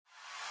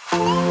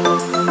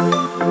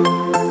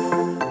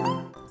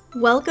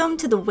Welcome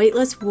to the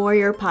Weightless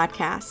Warrior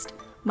podcast.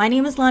 My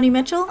name is Lonnie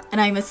Mitchell, and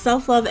I am a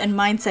self-love and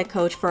mindset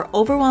coach for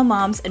overwhelmed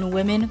moms and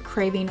women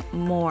craving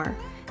more.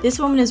 This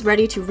woman is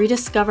ready to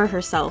rediscover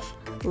herself,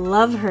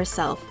 love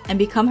herself, and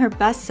become her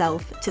best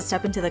self to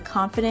step into the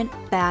confident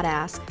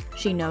badass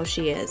she knows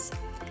she is.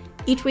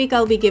 Each week,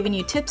 I'll be giving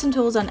you tips and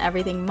tools on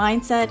everything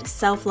mindset,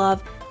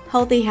 self-love,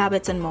 healthy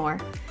habits, and more.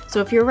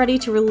 So if you're ready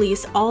to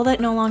release all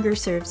that no longer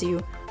serves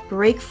you,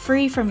 break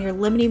free from your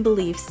limiting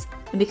beliefs,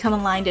 and become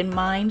aligned in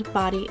mind,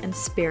 body, and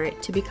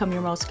spirit to become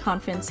your most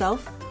confident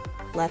self,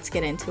 let's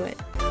get into it.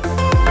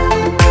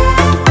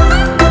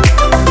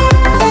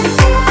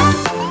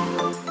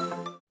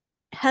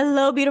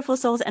 Hello, beautiful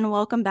souls, and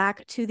welcome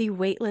back to the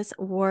Weightless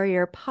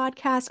Warrior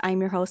podcast. I'm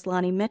your host,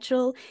 Lonnie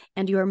Mitchell,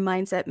 and your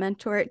mindset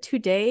mentor.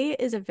 Today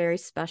is a very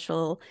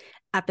special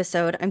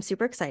episode. I'm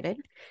super excited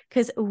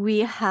because we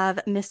have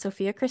Miss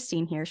Sophia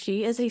Christine here.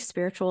 She is a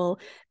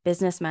spiritual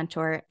business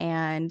mentor,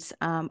 and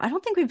I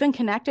don't think we've been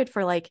connected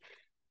for like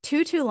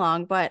too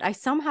long, but I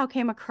somehow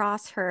came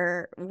across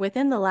her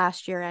within the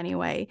last year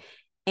anyway.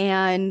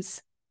 And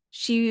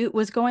she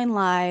was going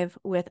live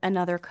with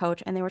another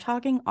coach, and they were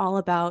talking all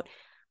about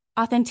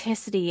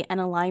authenticity and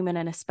alignment,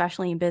 and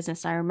especially in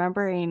business. I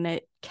remember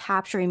it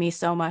capturing me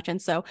so much.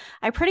 And so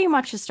I pretty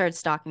much just started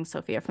stalking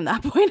Sophia from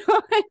that point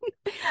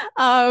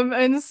on.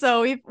 And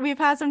so we've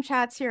had some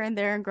chats here and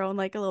there and grown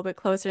like a little bit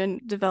closer and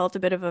developed a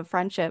bit of a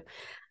friendship.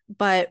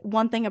 But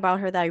one thing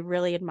about her that I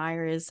really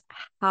admire is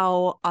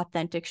how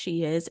authentic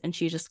she is, and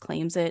she just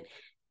claims it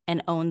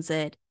and owns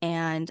it.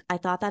 And I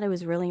thought that it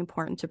was really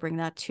important to bring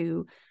that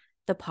to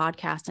the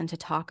podcast and to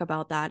talk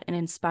about that and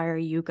inspire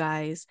you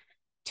guys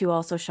to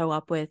also show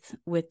up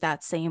with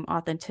that same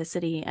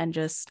authenticity and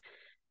just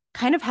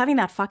kind of having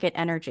that fuck it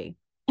energy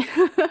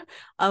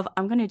of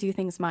I'm going to do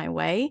things my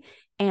way,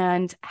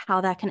 and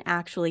how that can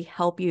actually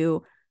help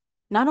you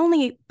not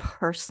only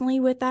personally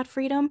with that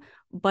freedom,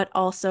 but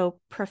also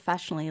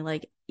professionally,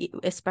 like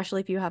especially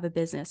if you have a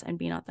business and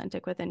being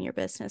authentic within your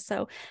business.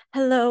 So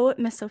hello,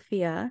 Miss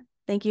Sophia.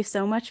 Thank you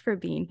so much for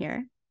being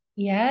here.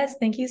 Yes,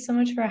 thank you so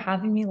much for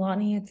having me,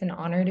 Lonnie. It's an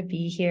honor to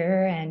be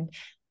here, and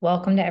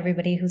welcome to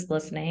everybody who's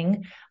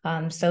listening.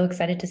 I'm so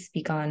excited to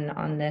speak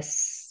on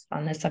this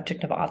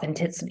subject of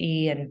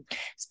authenticity, and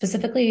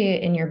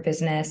specifically in your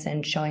business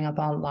and showing up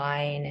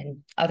online and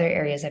other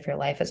areas of your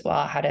life as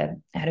well. How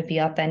to be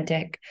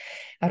authentic,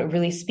 how to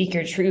really speak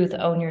your truth,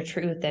 own your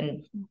truth,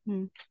 and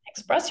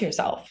express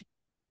yourself.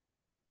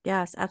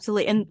 Yes,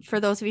 absolutely. And for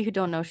those of you who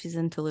don't know, she's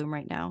in Tulum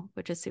right now,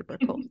 which is super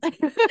cool.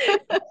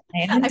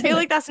 I feel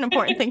like that's an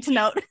important thing to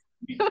note.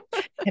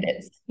 It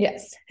is.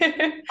 Yes.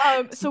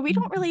 So we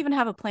don't really even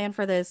have a plan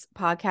for this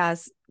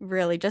podcast,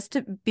 really, just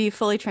to be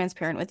fully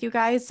transparent with you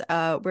guys.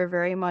 We're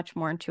very much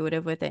more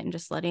intuitive with it and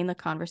just letting the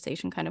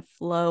conversation kind of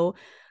flow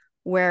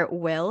where it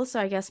will. So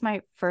I guess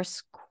my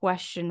first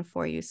question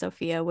for you,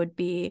 Sophia, would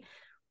be,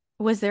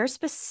 was there a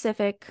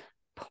specific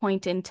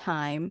point in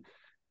time,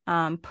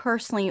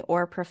 personally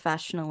or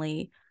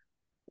professionally,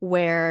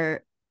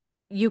 where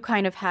you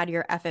kind of had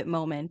your F it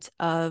moment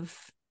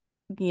of,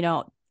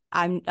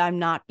 I'm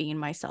not being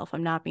myself.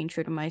 I'm not being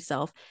true to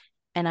myself,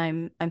 and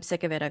I'm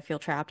sick of it. I feel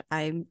trapped.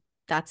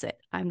 That's it.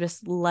 I'm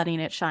just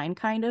letting it shine,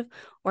 kind of.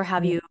 Or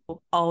have you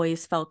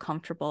always felt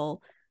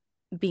comfortable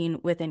being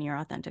within your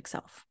authentic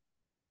self?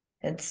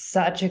 It's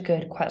such a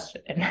good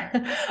question.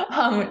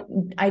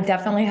 I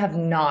definitely have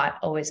not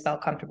always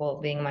felt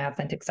comfortable being my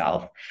authentic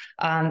self.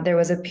 There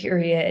was a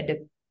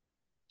period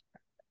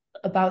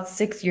about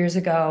 6 years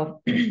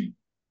ago.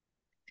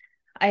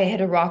 I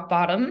hit a rock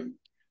bottom.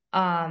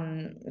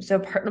 So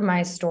part of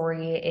my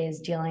story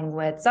is dealing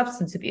with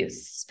substance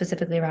abuse,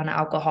 specifically around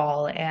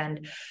alcohol.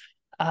 And,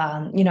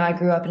 I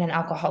grew up in an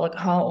alcoholic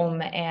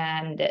home,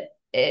 and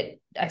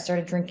I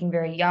started drinking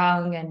very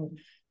young, and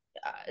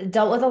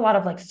dealt with a lot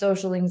of like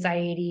social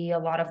anxiety, a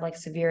lot of like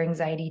severe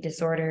anxiety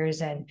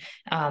disorders. And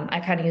I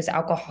kind of use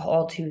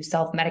alcohol to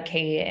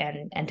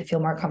self-medicate and to feel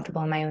more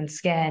comfortable in my own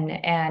skin.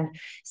 And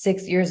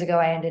 6 years ago,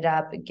 I ended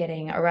up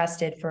getting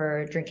arrested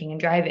for drinking and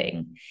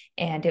driving.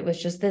 And it was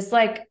just this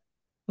like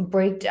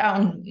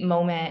breakdown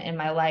moment in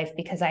my life,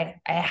 because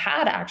I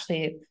had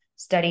actually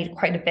studied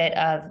quite a bit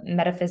of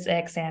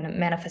metaphysics and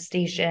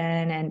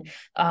manifestation, and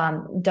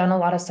done a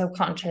lot of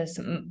subconscious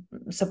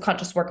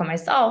work on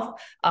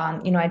myself.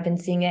 I'd been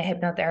seeing a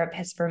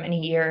hypnotherapist for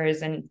many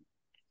years, and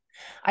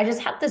I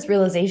just had this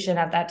realization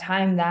at that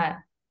time that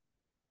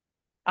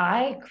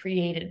I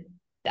created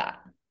that.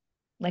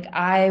 Like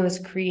I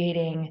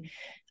created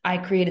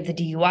the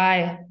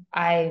DUI.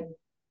 I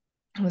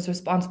was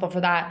responsible for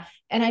that.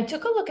 And I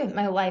took a look at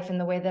my life and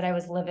the way that I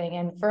was living.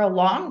 And for a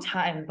long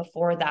time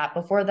before that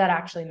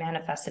actually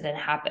manifested and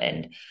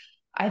happened,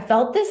 I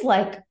felt this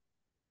like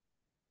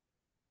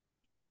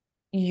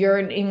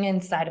yearning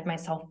inside of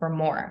myself for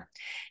more.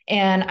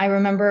 And I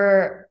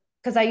remember,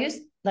 because I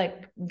used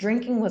like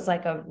drinking was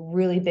like a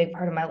really big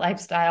part of my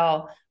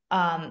lifestyle.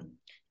 And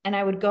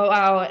I would go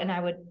out and I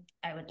would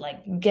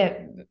like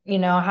get,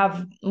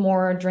 have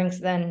more drinks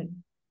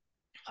than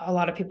a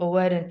lot of people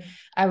would. And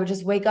I would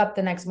just wake up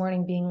the next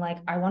morning being like,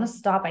 I want to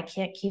stop. I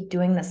can't keep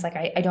doing this. Like,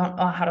 I don't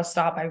know how to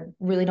stop. I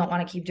really don't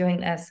want to keep doing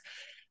this.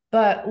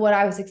 But what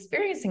I was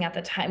experiencing at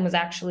the time was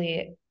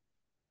actually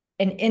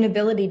an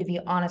inability to be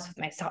honest with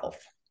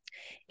myself.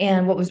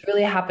 And what was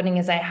really happening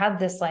is I had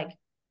this like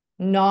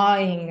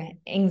gnawing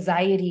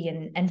anxiety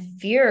and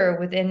fear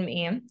within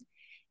me.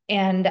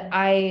 And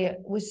I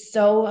was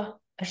so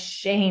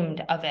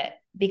ashamed of it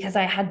because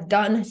I had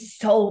done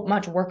so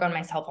much work on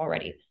myself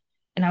already.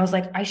 And I was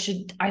like, I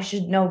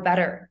should know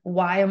better.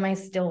 Why am I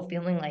still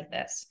feeling like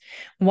this?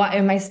 Why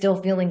am I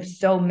still feeling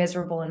so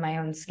miserable in my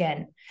own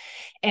skin?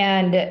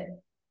 And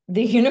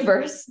the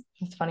universe,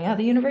 it's funny how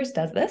the universe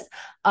does this,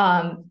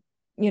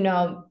 you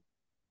know,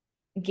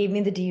 gave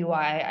me the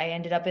DUI. I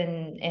ended up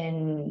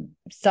in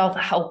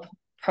self-help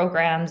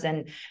programs,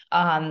 and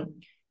I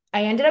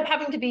ended up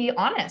having to be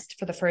honest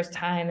for the first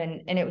time,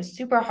 and it was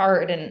super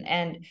hard.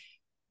 And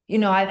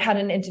I've had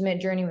an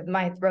intimate journey with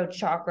my throat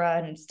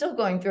chakra and still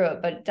going through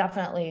it, but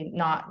definitely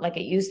not like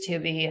it used to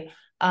be.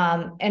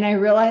 And I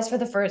realized for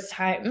the first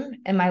time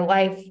in my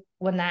life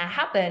when that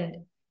happened,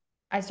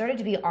 I started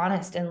to be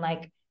honest, and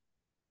like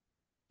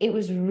it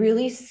was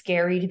really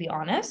scary to be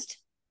honest,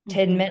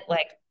 to admit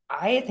like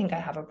I think I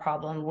have a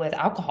problem with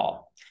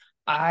alcohol.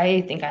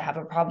 I think I have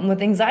a problem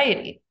with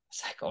anxiety.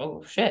 It's like,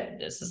 oh shit,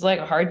 this is like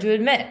hard to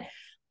admit.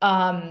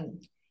 And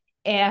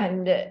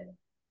it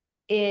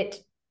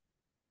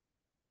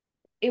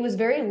was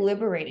very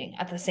liberating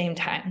at the same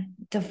time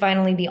to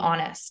finally be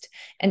honest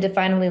and to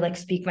finally like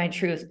speak my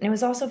truth. And it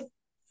was also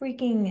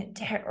freaking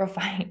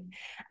terrifying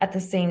at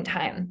the same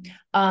time.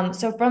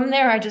 So from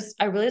there,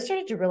 I really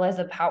started to realize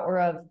the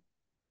power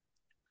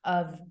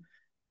of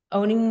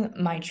owning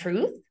my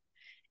truth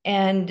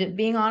and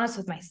being honest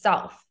with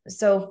myself.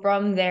 So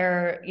from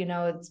there,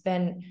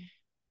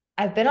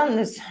 I've been on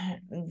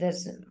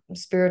this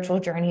spiritual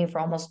journey for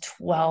almost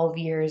 12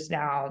 years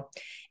now.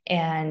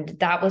 And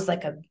that was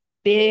like a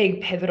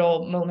big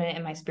pivotal moment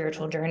in my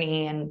spiritual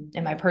journey and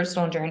in my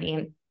personal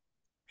journey.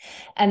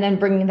 And then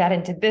bringing that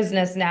into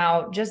business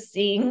now, just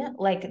seeing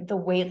like the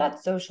way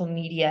that social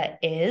media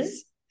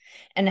is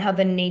and how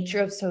the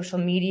nature of social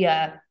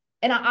media,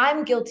 and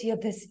I'm guilty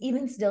of this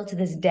even still to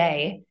this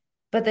day,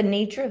 but the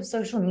nature of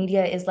social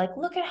media is like,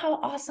 look at how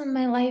awesome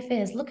my life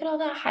is. Look at all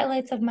the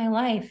highlights of my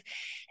life.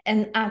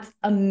 And that's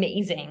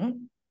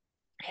amazing.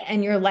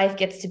 And your life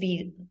gets to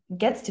be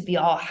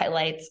all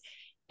highlights.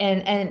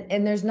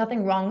 And there's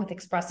nothing wrong with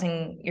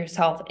expressing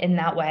yourself in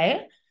that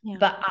way. Yeah.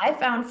 But I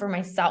found for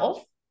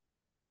myself,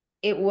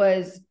 it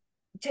was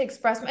to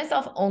express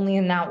myself only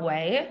in that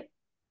way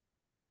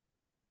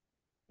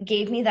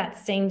gave me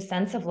that same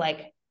sense of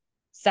like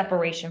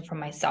separation from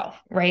myself,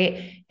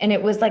 right? And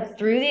it was like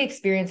through the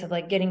experience of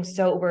like getting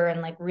sober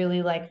and like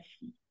really like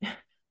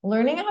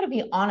learning how to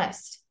be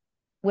honest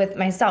with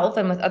myself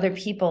and with other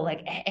people,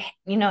 like,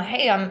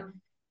 hey,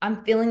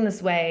 I'm feeling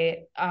this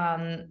way.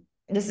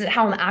 This is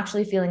how I'm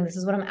actually feeling. This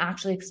is what I'm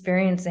actually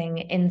experiencing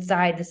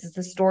inside. This is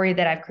the story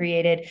that I've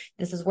created.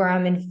 This is where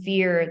I'm in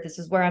fear. This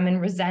is where I'm in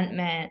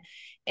resentment,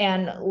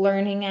 and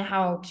learning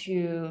how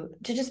to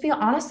just be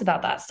honest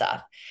about that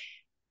stuff.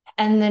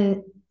 And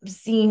then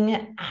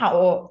seeing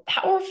how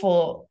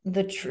powerful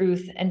the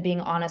truth and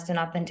being honest and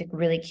authentic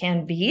really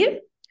can be.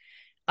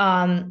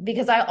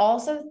 Because I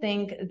also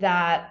think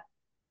that,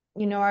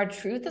 our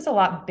truth is a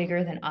lot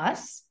bigger than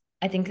us.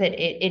 I think that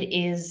it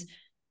is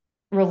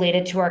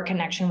related to our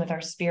connection with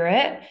our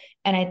spirit.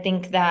 And I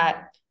think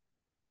that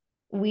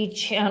we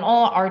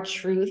channel our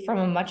truth from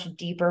a much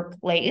deeper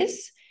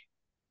place.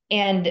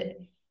 And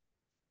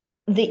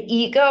the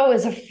ego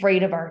is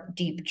afraid of our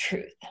deep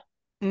truth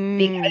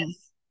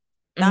because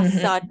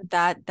that's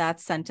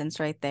that sentence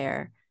right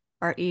there.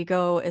 Our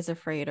ego is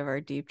afraid of our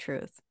deep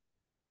truth.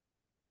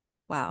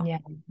 Wow. Yeah.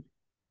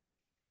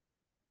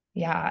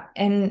 Yeah.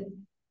 And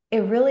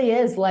it really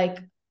is like,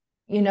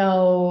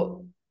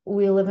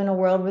 we live in a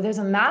world where there's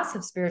a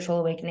massive spiritual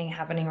awakening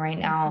happening right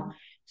now.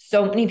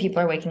 So many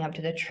people are waking up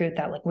to the truth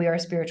that like we are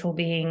spiritual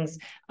beings.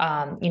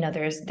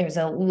 There's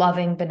a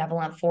loving,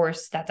 benevolent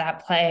force that's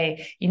at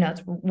play.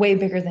 It's way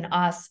bigger than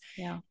us.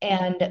 Yeah.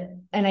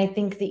 And I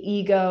think the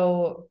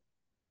ego,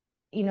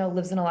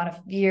 lives in a lot of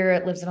fear.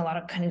 It lives in a lot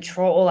of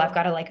control. I've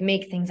got to like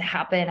make things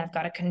happen. I've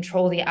got to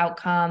control the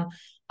outcome.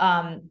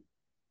 And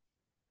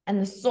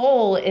the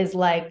soul is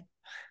like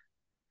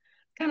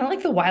kind of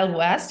like the Wild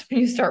West when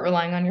you start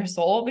relying on your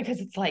soul, because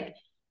it's like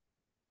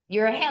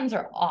your hands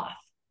are off.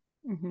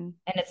 And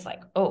it's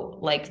like, oh,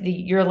 like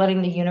you're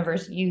letting the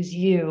universe use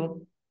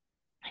you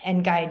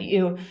and guide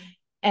you.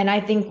 And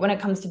I think when it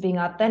comes to being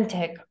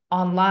authentic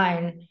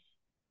online,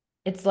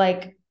 it's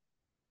like,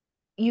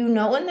 in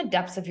the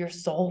depths of your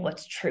soul,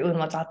 what's true and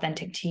what's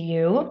authentic to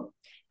you.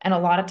 And a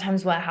lot of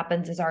times what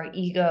happens is our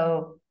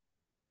ego,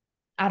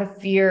 out of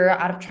fear,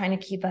 out of trying to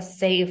keep us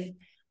safe,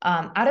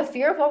 out of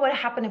fear of what would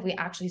happen if we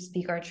actually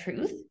speak our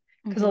truth.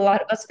 Because a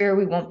lot of us fear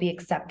we won't be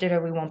accepted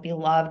or we won't be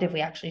loved if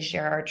we actually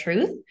share our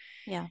truth.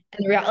 Yeah.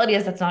 And the reality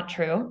is that's not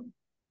true.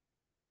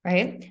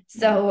 Right.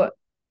 So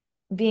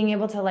being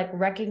able to like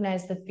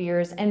recognize the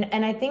fears.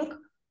 And I think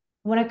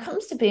when it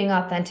comes to being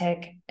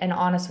authentic and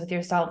honest with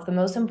yourself, the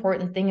most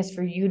important thing is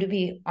for you to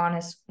be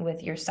honest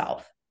with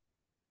yourself.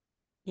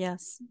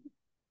 Yes,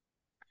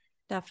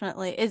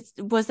 definitely.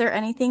 Was there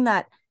anything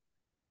that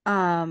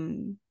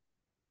um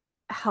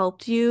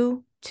helped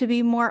you to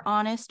be more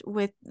honest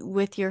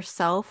with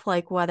yourself,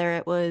 like whether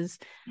it was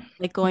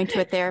like going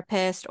to a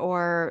therapist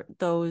or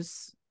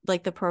those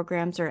like the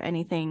programs or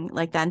anything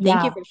like that? And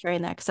thank you Yeah, for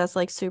sharing that, because that's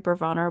like super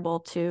vulnerable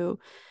to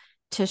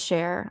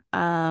share.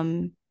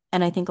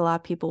 And I think a lot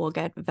of people will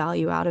get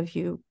value out of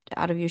you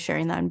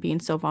sharing that and being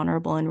so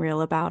vulnerable and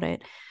real about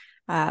it.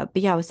 But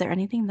yeah, was there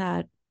anything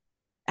that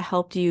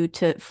helped you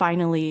to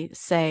finally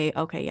say,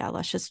 okay, yeah,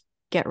 let's just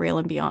get real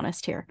and be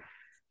honest here?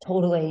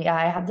 totally. Yeah,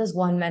 I had this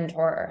one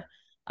mentor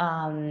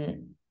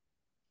um,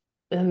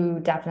 who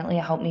definitely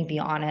helped me be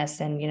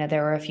honest. And,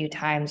 there were a few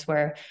times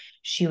where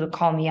she would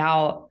call me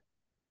out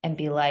and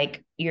be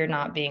like, "You're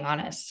not being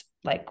honest.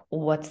 Like,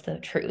 what's the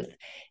truth?"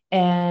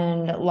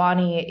 And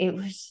Lonnie, it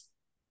was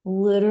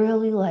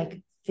literally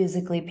like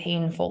physically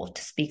painful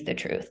to speak the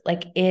truth.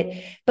 Like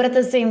it, but at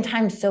the same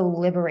time, so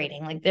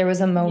liberating. Like there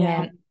was a Yeah.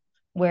 moment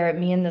where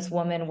me and this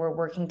woman were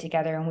working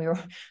together and we were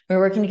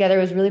working together.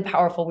 It was really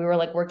powerful. We were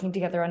like working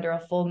together under a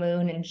full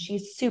moon, and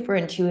she's super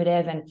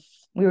intuitive, and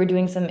we were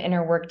doing some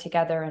inner work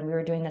together, and we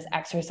were doing this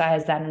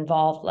exercise that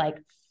involved like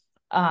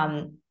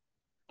um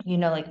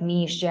like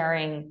me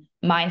sharing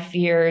my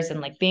fears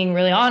and like being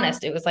really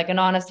honest. It was like an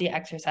honesty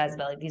exercise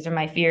about like, these are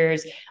my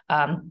fears.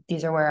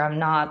 These are where I'm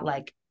not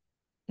like,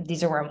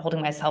 these are where I'm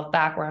holding myself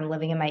back, where I'm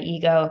living in my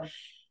ego.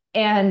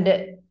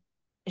 And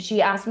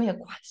she asked me a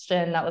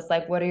question that was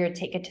like, what are your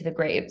take it to the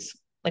graves?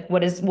 Like,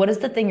 what is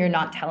the thing you're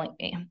not telling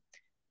me? And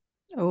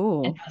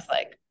Oh. I was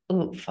like,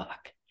 ooh,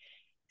 fuck.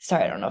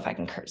 Sorry, I don't know if I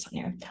can curse on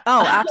here.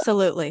 Oh,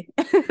 absolutely.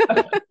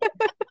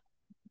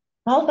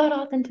 All about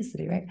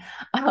authenticity, right?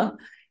 Um,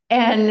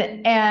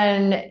 and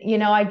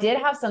I did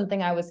have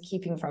something I was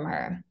keeping from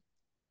her.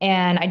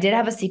 And I did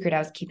have a secret I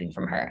was keeping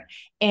from her.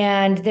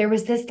 And there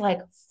was this like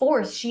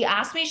force. She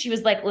asked me, she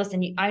was like,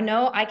 listen, I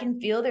know I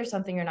can feel there's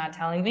something you're not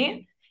telling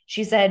me.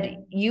 She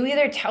said, you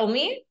either tell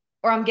me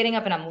or I'm getting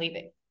up and I'm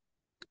leaving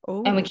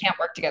and we Oh, can't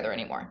work together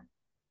anymore.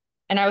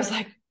 And I was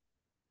like,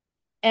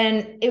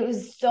 and it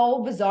was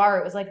so bizarre.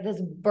 It was like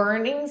this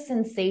burning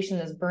sensation,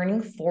 this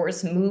burning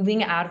force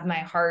moving out of my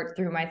heart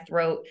through my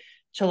throat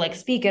to like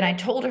speak. And I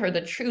told her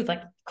the truth,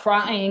 like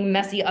crying,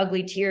 messy,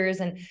 ugly tears.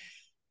 And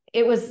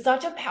it was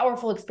such a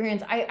powerful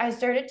experience. I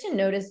started to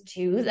notice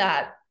too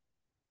that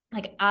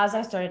like as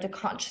I started to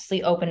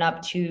consciously open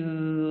up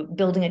to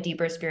building a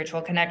deeper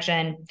spiritual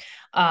connection,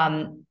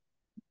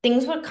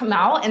 things would come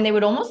out and they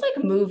would almost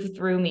like move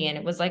through me. And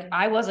it was like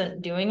I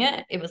wasn't doing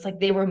it. It was like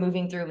they were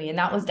moving through me. And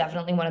that was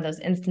definitely one of those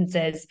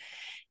instances.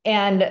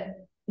 And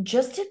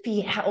just to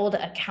be held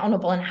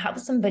accountable and have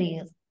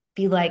somebody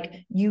be like,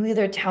 you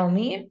either tell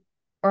me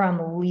or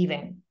I'm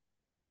leaving.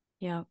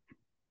 yeah.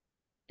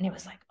 And it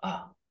was like,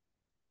 oh,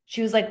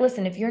 she was like,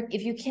 listen, if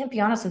you can't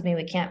be honest with me,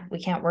 we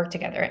can't work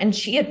together. And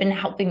she had been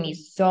helping me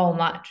so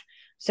much.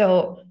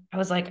 So I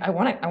was like, I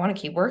want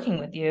to keep working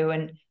with you.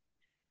 And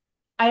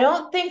I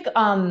don't think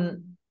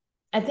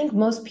I think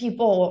most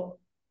people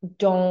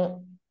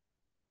don't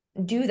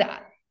do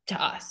that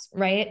to us,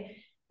 right?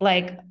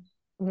 Like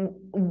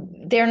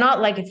they're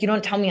not like, if you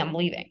don't tell me I'm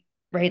leaving,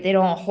 right? They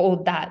don't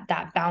hold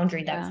that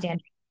boundary, that Yeah.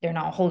 standard. They're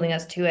not holding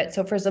us to it.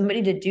 So for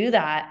somebody to do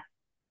that,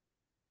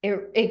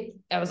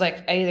 I was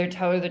like, I either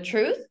tell her the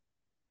truth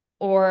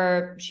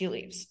or she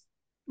leaves.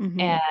 Hmm.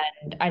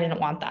 And I didn't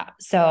want that.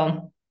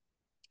 So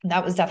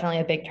that was definitely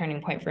a big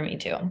turning point for me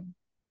too.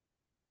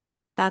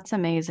 That's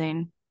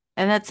amazing.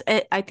 And that's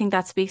it. I think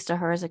that speaks to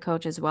her as a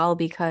coach as well,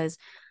 because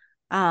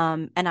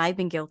and I've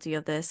been guilty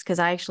of this, because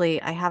I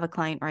have a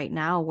client right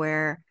now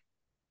where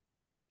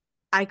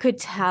I could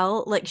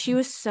tell like she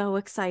was so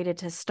excited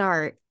to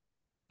start,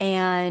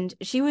 and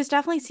she was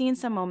definitely seeing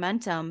some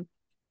momentum,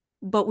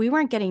 but we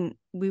weren't getting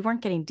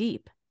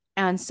deep.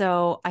 And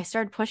so I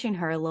started pushing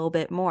her a little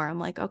bit more. I'm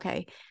like,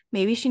 okay,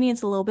 maybe she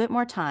needs a little bit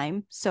more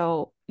time.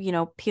 So,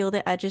 peel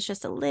the edges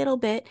just a little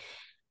bit.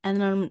 And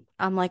then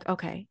I'm like,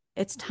 okay,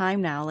 it's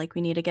time now. Like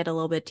we need to get a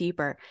little bit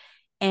deeper.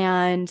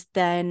 And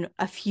then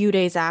a few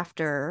days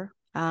after,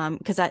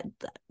 because I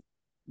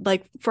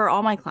like for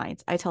all my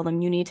clients, I tell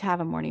them you need to have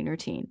a morning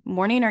routine,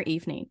 morning or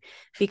evening,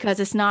 because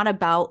it's not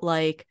about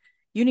like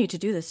you need to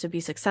do this to be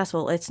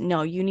successful. It's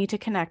no, you need to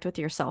connect with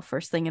yourself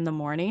first thing in the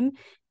morning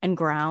and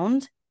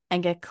ground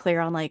and get clear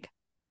on like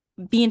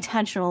be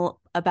intentional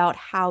about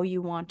how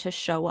you want to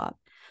show up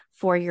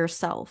for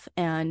yourself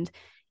and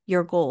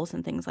your goals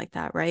and things like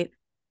that, right?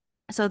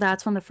 So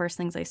that's one of the first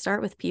things I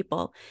start with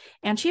people.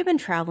 And she had been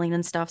traveling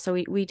and stuff. So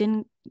we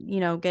didn't,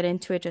 get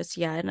into it just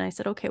yet. And I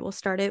said, okay, we'll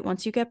start it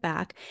once you get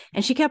back.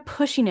 And she kept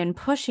pushing it and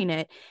pushing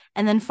it.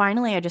 And then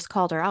finally I just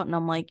called her out and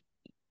I'm like,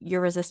 you're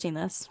resisting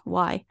this.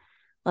 Why?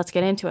 Let's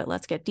get into it.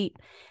 Let's get deep.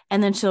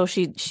 And then so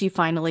she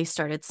finally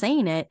started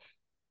saying it.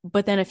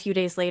 But then a few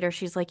days later,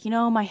 she's like,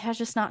 my head's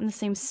just not in the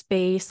same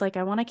space. Like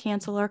I want to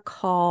cancel our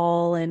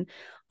call and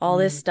all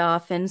this Mm.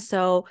 stuff. And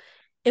so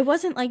it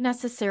wasn't like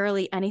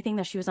necessarily anything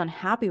that she was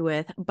unhappy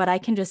with, but I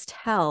can just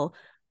tell,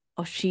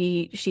 oh,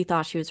 she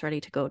thought she was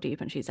ready to go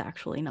deep and she's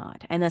actually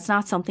not. And that's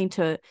not something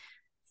to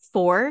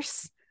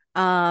force.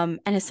 And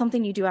it's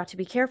something you do have to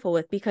be careful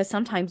with, because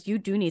sometimes you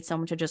do need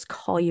someone to just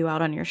call you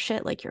out on your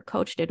shit, like your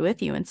coach did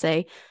with you, and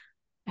say,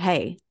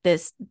 hey,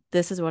 this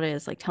is what it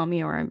is. Like, tell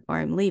me, or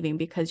I'm leaving,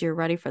 because you're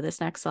ready for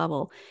this next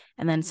level.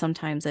 And then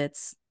sometimes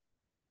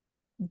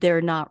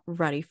they're not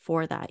ready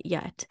for that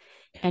yet.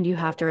 And you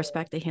have to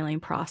respect the healing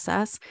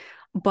process.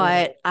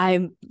 But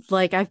I'm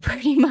like, I've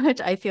pretty much,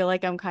 I feel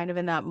like I'm kind of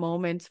in that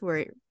moment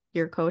where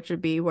your coach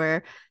would be,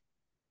 where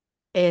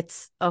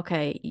it's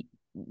okay,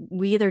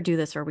 we either do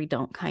this or we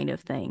don't, kind of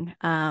thing.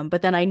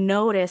 But then I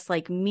notice,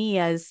 like, me,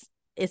 as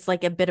it's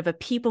like a bit of a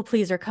people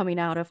pleaser coming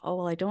out of, oh,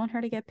 well, I don't want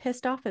her to get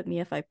pissed off at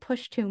me if I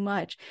push too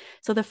much.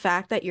 So the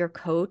fact that your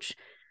coach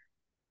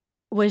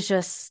was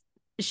just,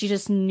 she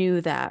just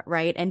knew that,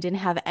 right? And didn't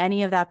have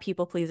any of that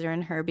people pleaser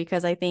in her,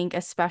 because I think,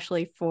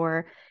 especially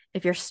for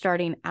if you're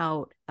starting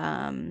out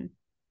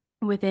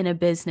within a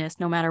business,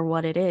 no matter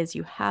what it is,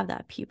 you have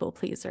that people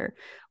pleaser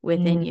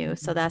within you.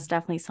 So that's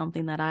definitely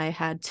something that I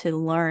had to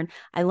learn.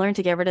 I learned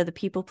to get rid of the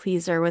people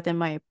pleaser within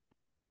my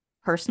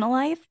personal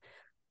life,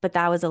 but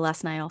that was a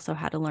lesson I also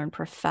had to learn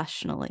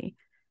professionally.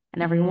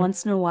 And every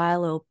once in a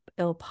while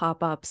it'll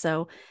pop up.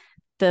 So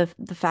the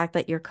fact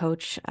that your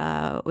coach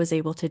was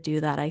able to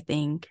do that, I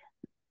think,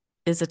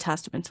 is a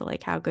testament to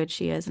like how good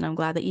she is. And I'm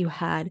glad that you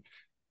had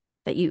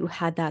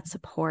that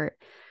support.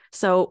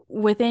 So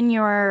within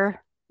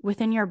your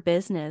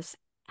business,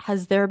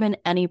 has there been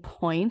any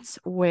points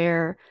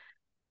where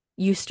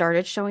you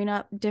started showing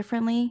up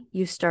differently?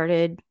 You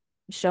started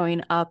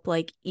showing up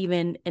like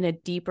even in a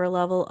deeper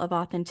level of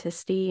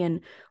authenticity,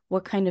 and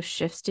what kind of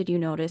shifts did you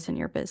notice in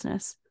your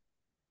business?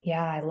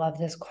 Yeah, I love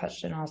this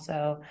question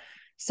also.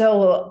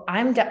 So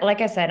like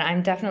I said,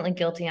 I'm definitely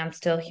guilty. I'm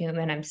still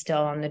human. I'm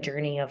still on the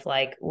journey of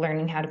like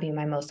learning how to be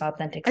my most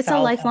authentic It's a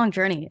self. lifelong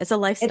journey. It's a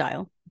It's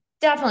lifestyle.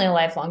 definitely a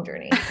lifelong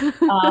journey.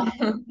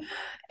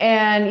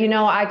 And,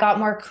 I got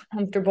more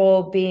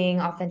comfortable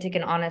being authentic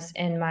and honest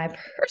in my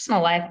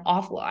personal life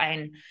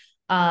offline.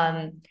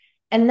 Um,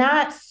 and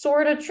that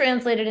sort of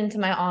translated into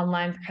my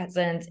online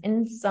presence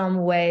in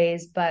some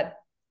ways, but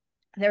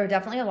there were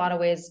definitely a lot of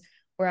ways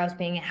where I was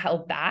being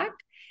held back.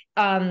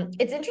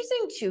 It's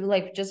interesting too,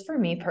 like just for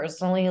me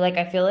personally, like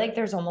I feel like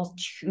there's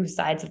almost two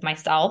sides of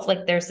myself.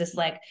 Like there's this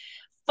like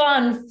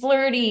fun,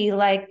 flirty,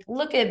 like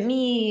look at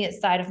me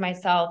side of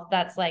myself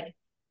that's like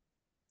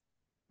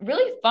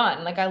really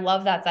fun. Like I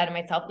love that side of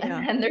myself. And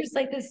Yeah. then there's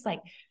like this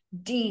like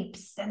deep,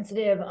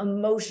 sensitive,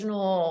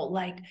 emotional,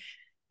 like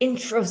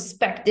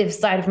introspective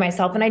side of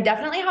myself. And I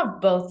definitely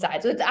have both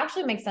sides. So it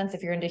actually makes sense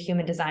if you're into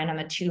human design. I'm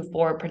a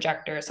 2-4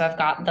 projector. So I've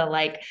got the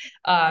like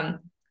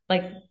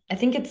I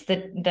think it's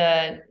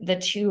the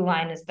 2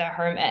 line is the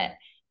hermit.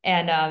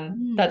 And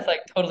Mm. that's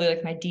like totally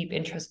like my deep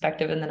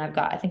introspective. And then I've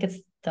got I think it's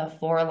the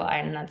 4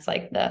 line, and that's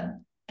like the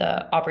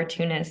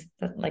opportunist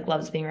that like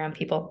loves being around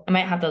people. I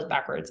might have those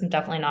backwards. I'm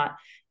definitely not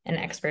an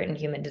expert in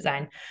human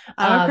design.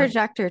 I'm a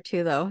projector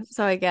too, though,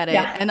 so I get it.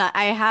 Yeah. And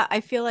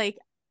I feel like,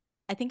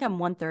 I think I'm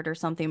 1/3 or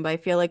something, but I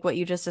feel like what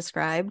you just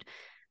described,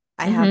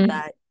 I have Mm-hmm.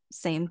 that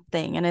same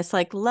thing. And it's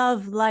like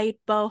love, light,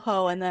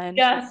 boho, and then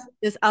Yes.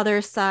 this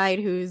other side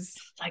who's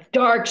Like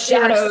dark fierce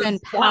shadows. and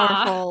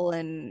Ah, powerful,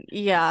 and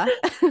yeah.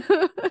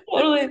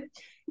 totally.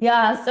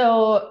 Yeah.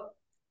 So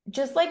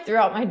just like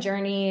throughout my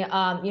journey,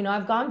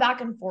 I've gone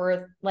back and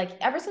forth. Like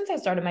ever since I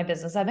started my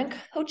business, I've been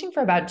coaching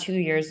for about 2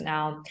 years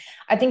now.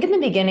 I think in the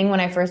beginning, when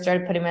I first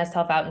started putting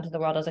myself out into the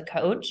world as a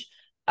coach,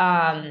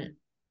 um,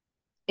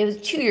 it was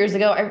 2 years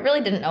ago. I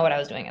really didn't know what I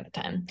was doing at the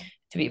time,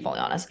 to be fully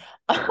honest.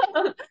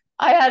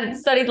 I had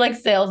studied like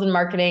sales and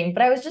marketing,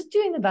 but I was just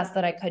doing the best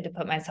that I could to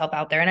put myself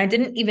out there. And I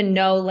didn't even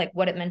know like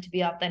what it meant to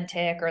be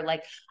authentic, or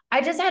like,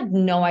 I just had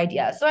no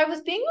idea. So I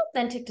was being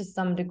authentic to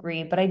some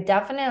degree, but I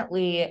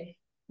definitely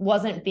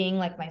wasn't being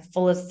like my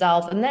fullest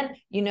self. And then,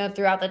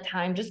 throughout the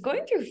time, just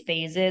going through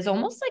phases,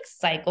 almost like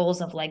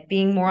cycles of like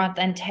being more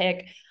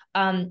authentic.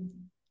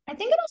 I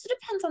think it also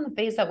depends on the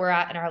phase that we're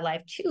at in our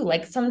life too.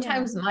 Like Yeah.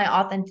 sometimes my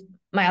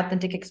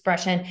authentic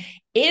expression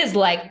is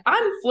like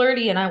I'm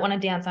flirty and I want to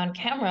dance on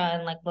camera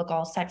and like look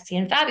all sexy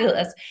and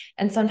fabulous.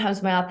 And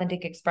sometimes my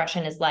authentic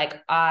expression is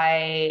like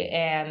I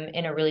am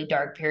in a really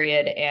dark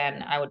period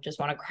and I would just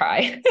want to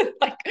cry,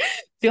 like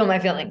feel my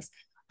feelings.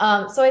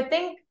 So I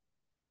think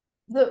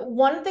the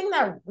one thing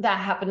that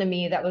happened to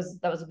me that was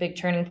a big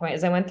turning point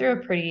is I went through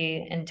a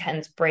pretty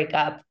intense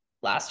breakup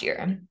last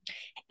year.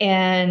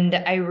 And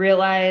I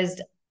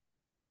realized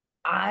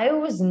I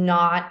was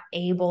not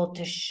able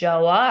to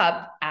show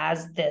up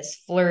as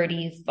this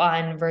flirty,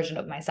 fun version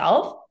of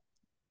myself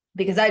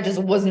because I just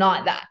was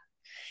not that.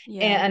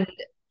 Yeah. And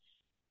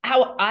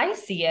how I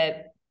see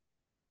it,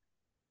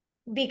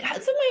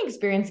 because of my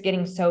experience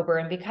getting sober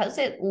and because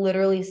it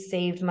literally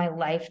saved my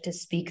life to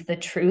speak the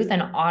truth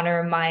and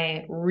honor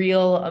my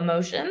real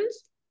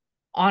emotions,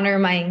 honor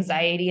my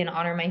anxiety and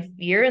honor my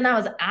fear. And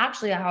that was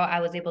actually how I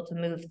was able to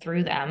move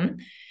through them.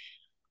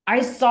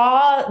 I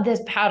saw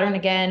this pattern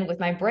again with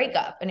my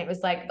breakup, and it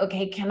was like,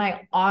 okay, can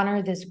I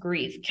honor this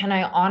grief? Can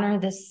I honor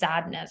this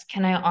sadness?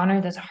 Can I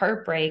honor this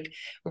heartbreak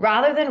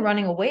rather than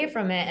running away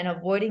from it and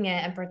avoiding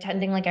it and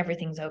pretending like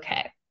everything's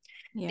okay?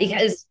 Yeah.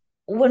 Because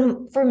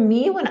for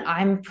me, when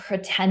I'm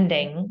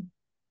pretending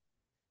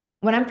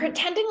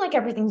like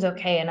everything's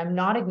okay and I'm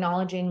not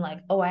acknowledging like,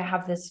 oh, I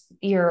have this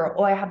fear,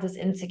 or oh, I have this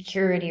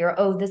insecurity, or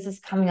oh, this is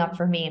coming up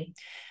for me.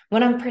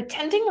 When I'm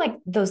pretending like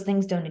those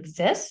things don't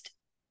exist,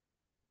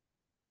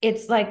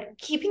 it's like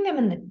keeping them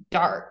in the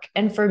dark.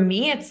 And for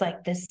me, it's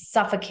like this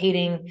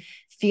suffocating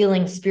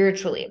feeling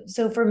spiritually.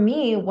 So for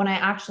me, when I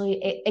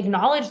actually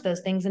acknowledge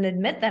those things and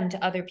admit them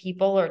to other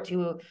people or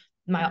to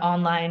my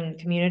online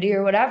community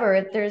or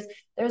whatever,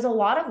 there's a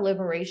lot of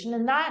liberation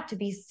in that, to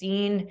be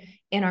seen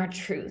in our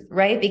truth,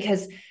 right?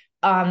 Because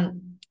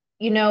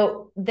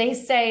they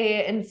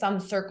say in some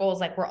circles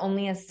like we're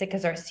only as sick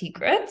as our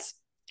secrets.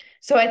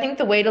 So I think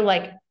the way to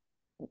like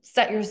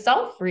set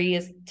yourself free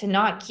is to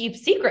not keep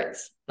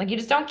secrets. Like you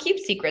just don't keep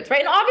secrets, right?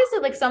 And obviously,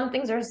 like some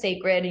things are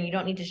sacred and you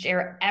don't need to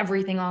share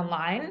everything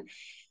online.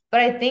 But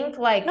I think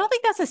I don't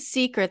think that's a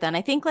secret then.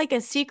 I think like a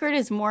secret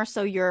is more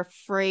so you're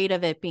afraid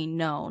of it being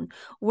known.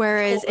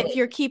 Whereas if totally,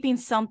 you're keeping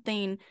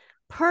something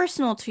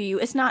personal to you,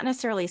 it's not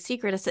necessarily a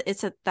secret.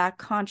 That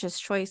conscious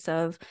choice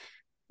of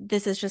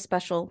this is just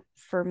special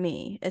for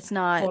me. It's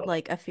not totally,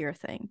 like a fear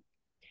thing.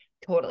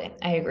 totally.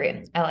 I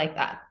agree. I like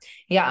that.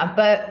 Yeah,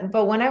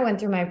 but when I went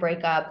through my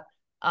breakup,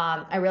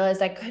 I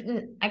realized I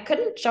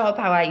couldn't show up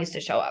how I used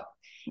to show up.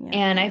 Yeah.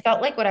 And I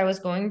felt like what I was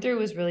going through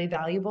was really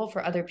valuable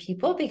for other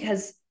people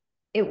because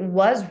it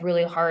was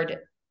really hard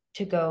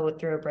to go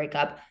through a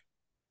breakup.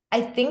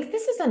 I think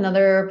this is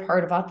another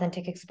part of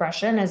authentic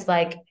expression is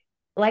like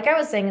I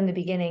was saying in the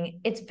beginning,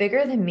 it's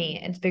bigger than me,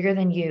 it's bigger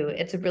than you.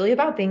 It's really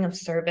about being of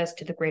service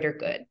to the greater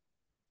good.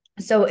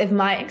 So if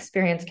my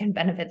experience can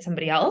benefit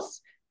somebody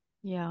else,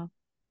 Yeah.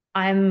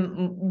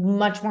 I'm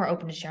much more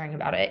open to sharing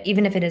about it,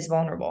 even if it is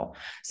vulnerable.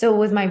 So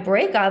with my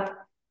breakup,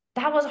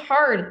 that was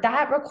hard.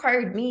 That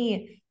required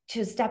me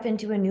to step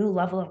into a new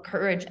level of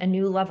courage, a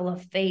new level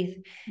of faith.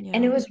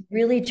 And it Yeah. was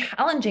really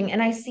challenging.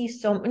 And I see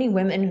so many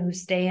women who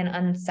stay in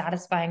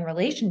unsatisfying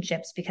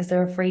relationships because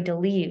they're afraid to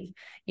leave,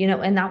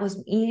 and that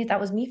was me. That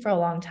was me for a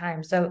long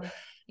time. So,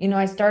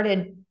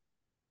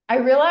 I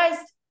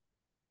realized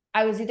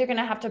I was either going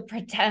to have to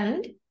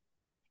pretend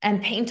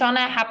and paint on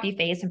a happy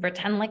face and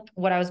pretend like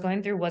what I was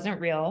going through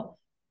wasn't real.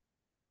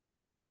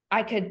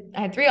 I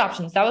had three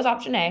options. That was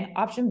option A.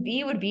 Option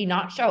B would be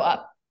not show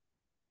up,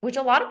 which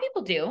a lot of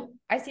people do.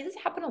 I see this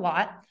happen a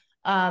lot.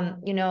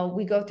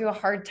 We go through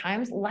hard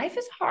times. Life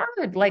is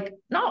hard. Like,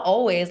 not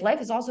always.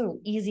 Life is also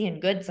easy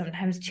and good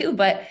sometimes too,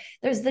 but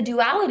there's the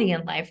duality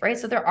in life, right?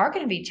 So there are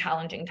going to be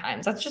challenging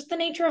times. That's just the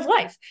nature of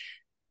life.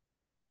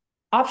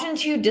 Option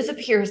two,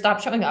 disappear,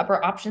 stop showing up,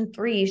 or option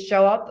three,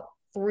 show up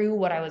through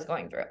what I was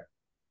going through.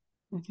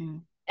 Mm-hmm.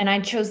 And I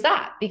chose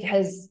that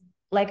because,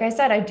 like I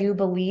said, I do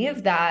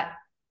believe that,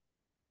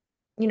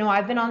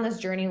 I've been on this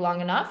journey long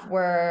enough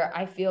where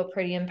I feel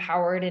pretty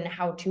empowered in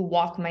how to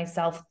walk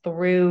myself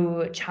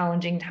through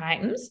challenging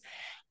times.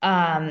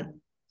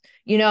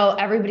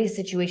 Everybody's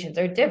situations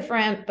are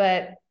different,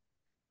 but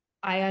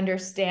I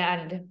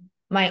understand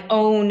my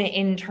own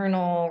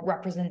internal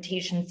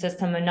representation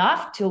system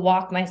enough to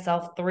walk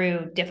myself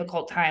through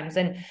difficult times.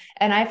 And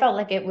I felt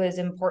like it was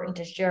important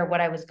to share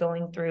what I was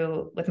going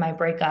through with my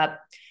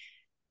breakup.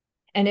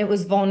 And it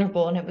was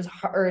vulnerable and it was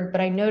hard, but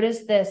I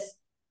noticed this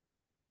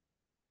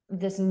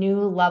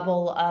new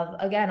level of,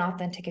 again,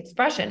 authentic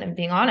expression and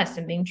being honest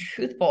and being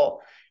truthful.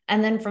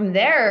 And then from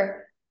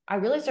there, I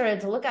really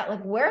started to look at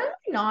like, where am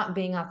I not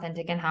being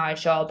authentic in how I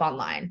show up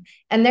online?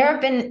 And there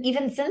have been,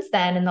 even since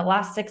then, in the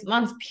last 6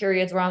 months,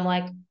 periods where I'm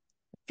like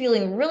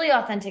feeling really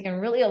authentic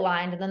and really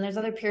aligned. And then there's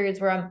other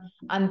periods where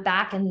I'm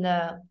back in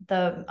the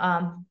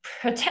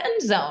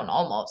pretend zone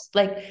almost.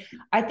 Like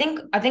I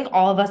think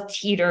all of us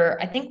teeter.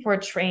 I think we're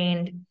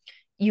trained.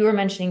 You were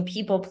mentioning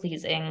people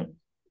pleasing.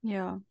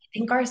 Yeah. I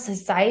think our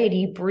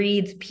society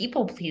breeds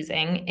people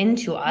pleasing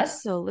into us.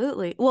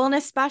 Absolutely. Well, and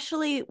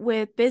especially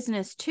with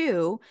business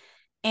too,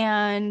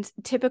 and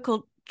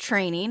typical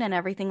training and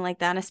everything like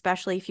that, and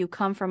especially if you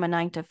come from a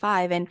 9 to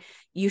 5 and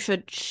you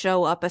should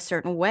show up a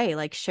certain way,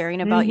 like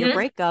sharing about your Mm-hmm.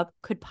 breakup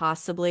could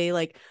possibly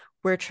like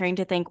we're trained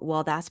to think,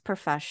 well, that's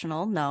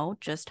professional. No,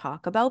 just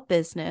talk about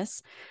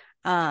business.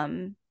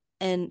 Um,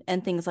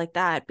 and things like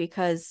that,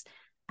 because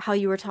how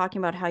you were talking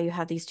about how you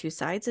have these two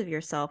sides of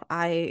yourself.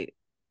 I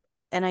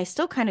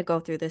still kind of go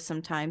through this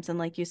sometimes. And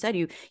like you said,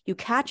 you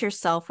catch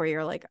yourself where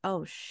you're like,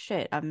 oh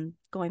shit, I'm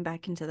going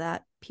back into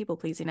that people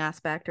pleasing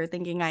aspect or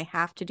thinking I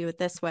have to do it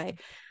this way.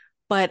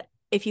 But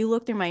if you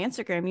look through my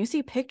Instagram, you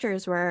see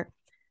pictures where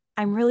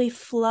I'm really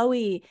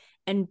flowy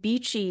and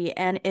beachy,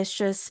 and it's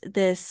just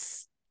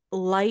this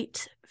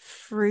light,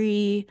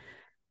 free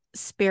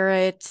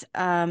spirit,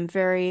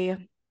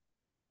 very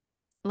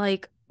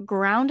like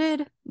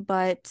grounded,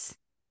 but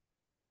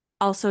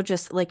also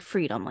just like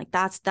freedom. Like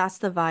that's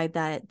the vibe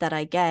that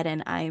I get,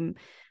 and I'm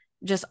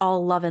just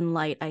all love and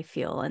light, I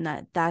feel,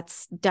 and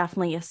that's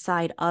definitely a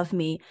side of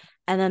me.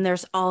 And then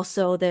there's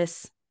also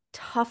this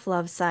tough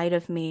love side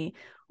of me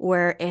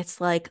where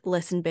it's like,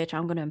 listen, bitch,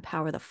 I'm going to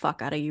empower the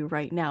fuck out of you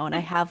right now. And I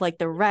have like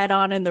the red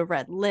on and the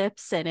red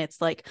lips, and it's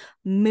like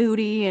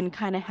moody and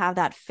kind of have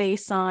that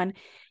face on.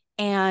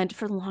 And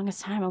for the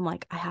longest time, I'm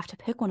like, I have to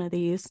pick one of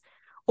these.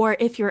 Or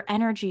if your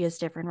energy is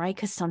different, right?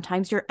 Because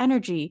sometimes your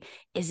energy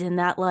is in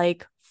that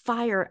like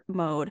fire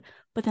mode,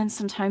 but then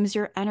sometimes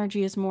your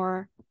energy is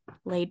more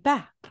laid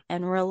back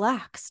and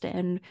relaxed.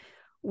 And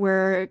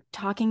we're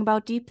talking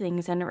about deep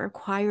things and it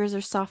requires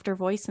a softer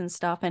voice and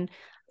stuff. And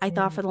I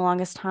thought for the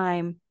longest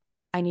time,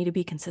 I need to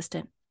be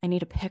consistent. I need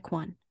to pick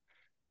one.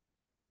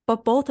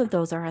 But both of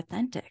those are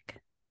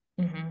authentic.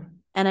 Mm-hmm.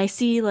 And I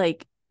see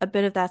like a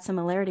bit of that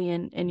similarity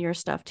in your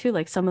stuff too.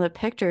 Like some of the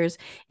pictures,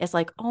 it's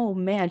like, oh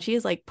man, she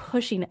is like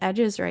pushing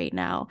edges right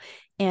now.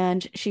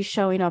 And she's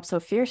showing up so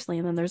fiercely.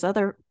 And then there's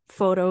other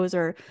photos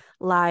or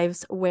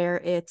lives where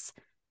it's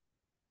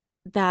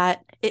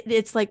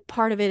like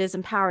part of it is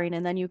empowering.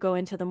 And then you go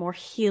into the more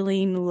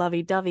healing,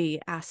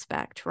 lovey-dovey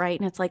aspect, right?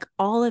 And it's like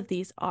all of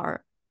these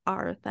are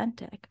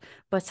authentic.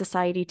 But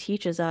society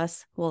teaches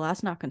us, well,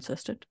 that's not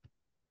consistent.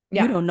 You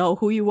Yeah. don't know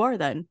who you are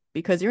then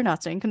because you're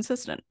not staying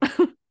consistent.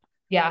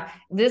 Yeah,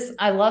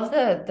 I love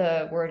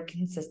the word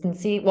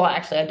consistency. Well,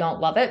 actually, I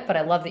don't love it, but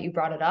I love that you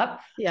brought it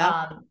up.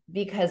 Yeah.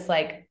 Because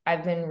like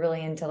I've been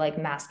really into like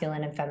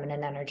masculine and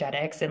feminine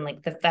energetics, and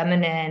like the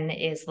feminine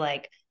is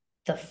like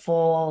the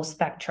full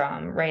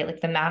spectrum, right?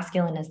 Like the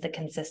masculine is the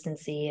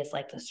consistency, is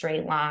like the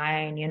straight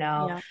line,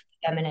 Yeah.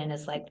 feminine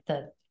is like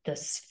the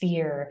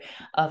sphere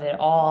of it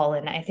all.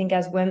 And I think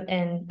as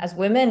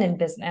women in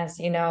business,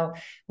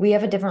 we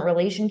have a different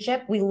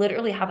relationship. We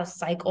literally have a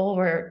cycle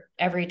where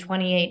every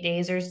 28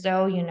 days or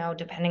so,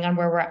 depending on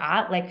where we're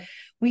at, like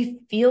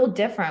we feel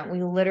different.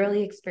 We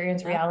literally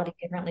experience Yep. reality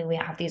differently. We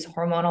have these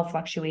hormonal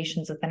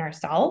fluctuations within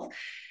ourselves,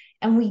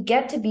 and we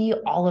get to be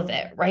all of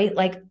it, right?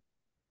 Like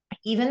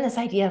even this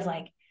idea of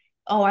like,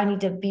 oh, I need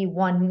to be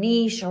one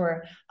niche,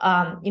 or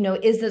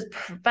is this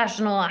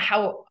professional?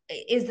 How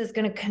is this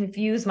going to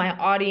confuse my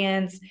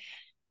audience?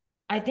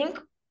 I think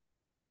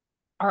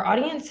our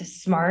audience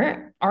is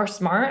smart,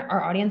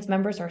 our audience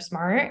members are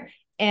smart.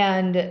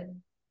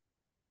 And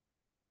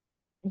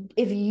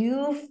if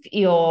you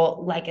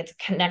feel like it's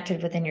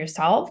connected within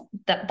yourself,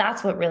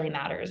 that's what really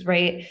matters,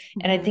 right?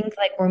 And I Mhm. think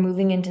like we're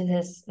moving into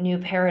this new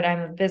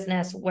paradigm of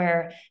business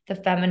where the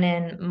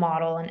feminine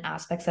model and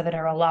aspects of it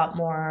are a lot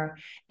more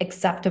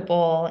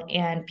acceptable,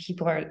 and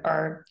people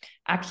are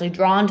actually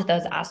drawn to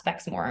those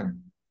aspects more.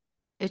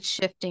 It's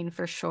shifting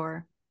for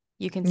sure.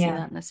 You can see Yeah.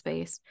 that in the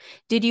space.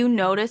 Did you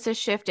notice a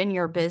shift in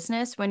your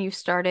business when you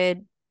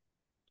started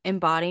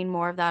embodying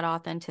more of that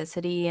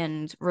authenticity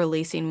and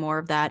releasing more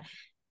of that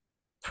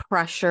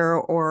pressure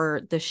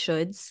or the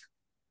shoulds?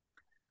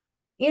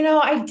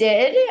 I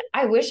did.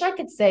 I wish I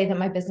could say that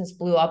my business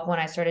blew up when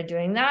I started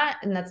doing that,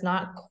 and that's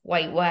not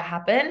quite what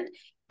happened.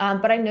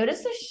 But I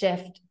noticed a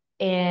shift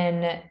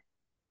in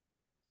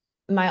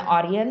my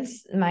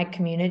audience, my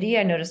community.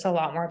 I noticed a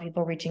lot more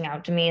people reaching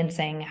out to me and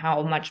saying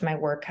how much my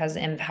work has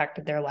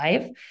impacted their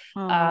life.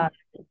 Oh, Uh,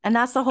 and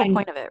that's the whole I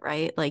point of it,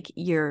 right? Like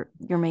you're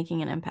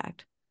making an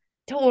impact.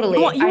 You want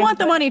totally. you want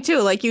the money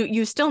too. Like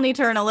you still need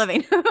to earn a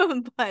living,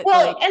 but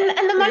Well, like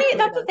and the money. spiritually,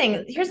 That's the that's thing.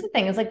 the Here's the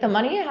thing: is like the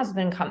money has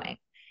been coming.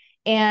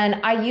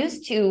 And I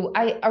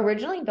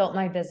originally built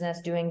my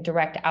business doing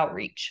direct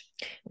outreach,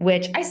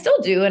 which I still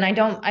do. And I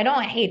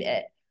don't hate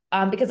it,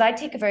 because I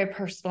take a very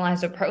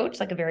personalized approach,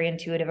 like a very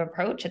intuitive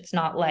approach. It's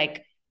not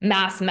like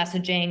mass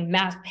messaging,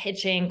 mass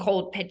pitching,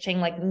 cold pitching.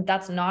 Like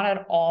that's not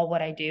at all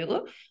what I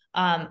do.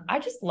 I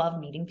just love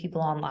meeting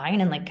people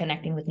online and like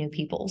connecting with new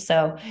people.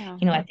 So, yeah.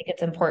 I think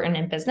it's important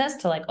in business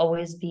to like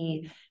always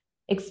be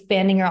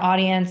expanding your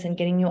audience and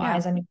getting new Yeah.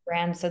 eyes on your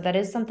brand. So that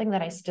is something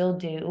that I still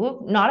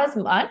do, not as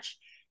much.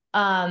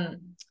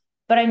 Um,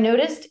 but I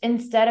noticed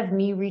instead of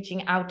me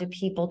reaching out to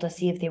people to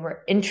see if they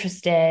were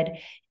interested,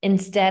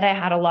 instead I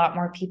had a lot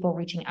more people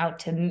reaching out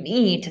to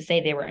me to say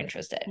they were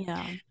interested.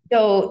 Yeah.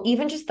 So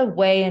even just the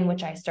way in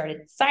which I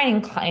started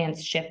signing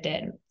clients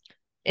shifted.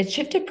 It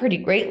shifted pretty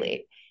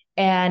greatly.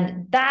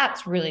 And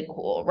that's really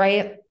cool,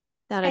 right?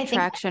 That I think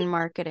attraction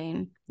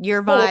marketing.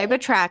 Your vibe totally,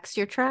 attracts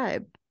your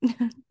tribe.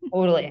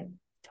 totally,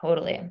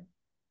 totally. I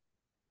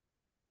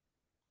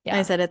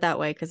Yeah. said it that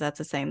way because that's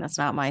a saying. That's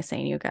not my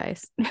saying, you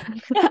guys.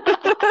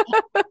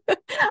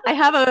 I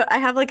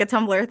have like a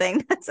Tumblr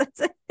thing. That's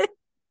it.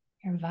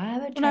 Your vibe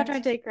I'm not trying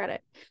attracts. to take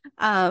credit.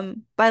 But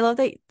I love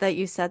that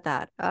you said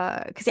that.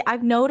 Because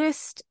I've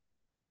noticed,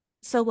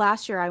 so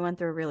last year I went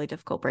through a really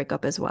difficult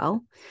breakup as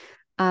well.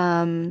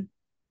 Um,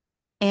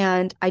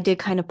 and I did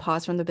kind of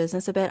pause from the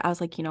business a bit. I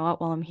was like, you know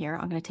what, while I'm here,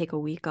 I'm gonna take a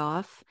week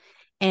off.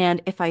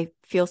 And if I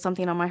feel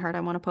something on my heart I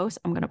want to post,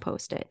 I'm gonna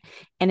post it.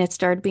 And it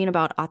started being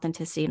about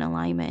authenticity and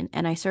alignment.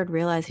 And I started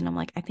realizing I'm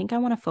like, I think I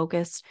want to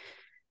focus.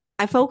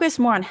 I focused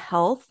more on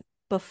health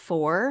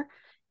before,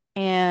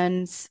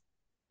 and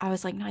I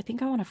was like, no, I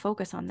think I want to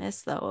focus on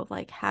this though, of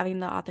like having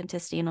the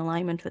authenticity and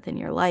alignment within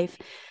your life.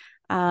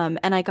 And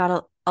I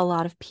got a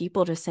lot of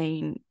people just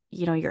saying,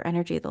 your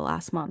energy the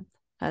last month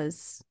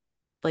has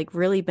like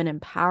really been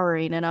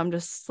empowering. And I'm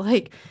just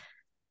like,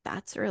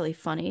 that's really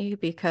funny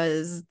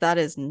because that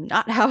is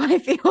not how I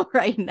feel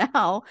right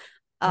now.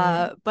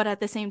 Mm. But at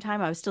the same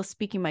time, I was still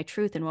speaking my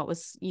truth and what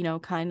was,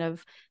 kind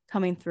of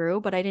coming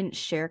through, but I didn't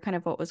share kind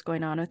of what was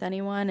going on with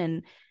anyone.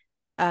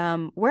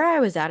 And where I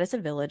was at is a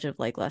village of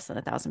like less than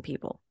 1,000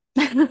 people.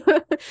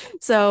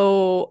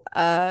 So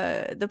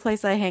the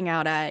place I hang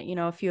out at,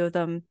 a few of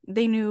them,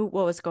 they knew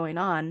what was going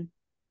on.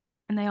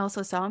 And they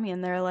also saw me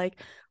and they're like,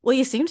 well,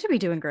 you seem to be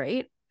doing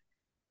great.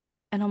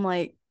 And I'm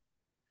like,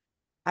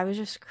 I was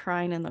just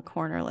crying in the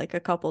corner like a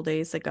couple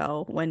days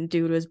ago when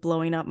dude was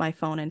blowing up my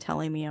phone and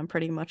telling me I'm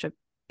pretty much a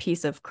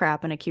piece of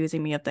crap and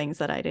accusing me of things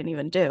that I didn't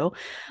even do.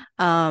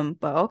 But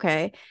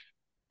okay.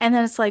 And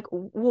then it's like,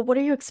 well, what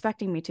are you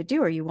expecting me to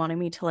do? Are you wanting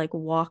me to like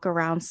walk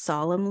around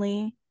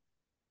solemnly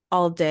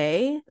all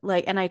day?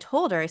 Like, and I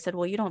told her, I said,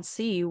 well, you don't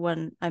see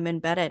when I'm in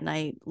bed at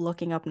night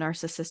looking up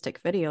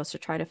narcissistic videos to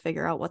try to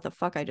figure out what the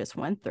fuck I just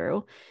went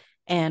through.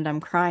 And I'm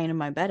crying in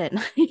my bed at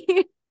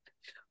night.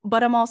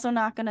 But I'm also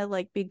not gonna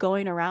like be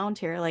going around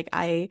here. Like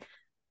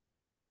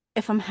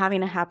if I'm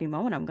having a happy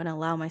moment, I'm gonna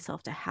allow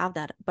myself to have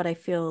that. But I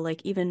feel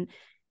like even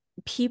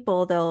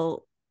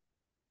people,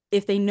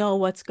 if they know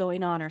what's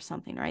going on or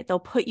something, right? They'll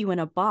put you in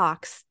a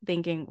box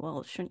thinking,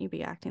 well, shouldn't you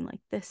be acting like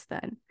this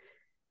then?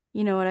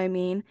 You know what I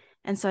mean?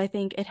 And so I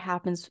think it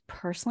happens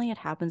personally, it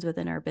happens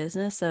within our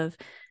business of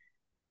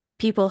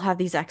people have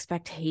these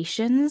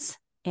expectations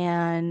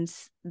and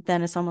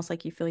then it's almost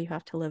like you feel you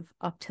have to live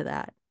up to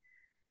that,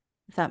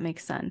 if that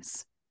makes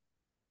sense.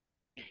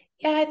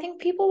 Yeah, I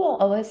think people will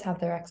always have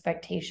their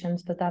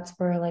expectations, but that's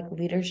where like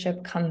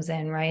leadership comes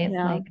in, right?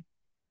 Yeah. Like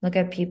look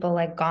at people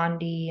like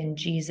Gandhi and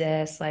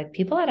Jesus, like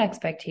people had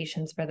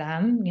expectations for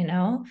them, you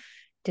know?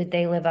 Did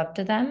they live up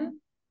to them?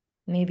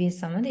 Maybe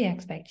some of the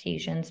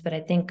expectations, but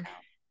I think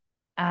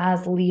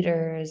as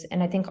leaders,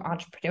 and I think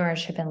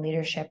entrepreneurship and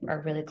leadership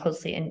are really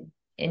closely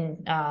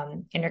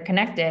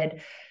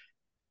interconnected.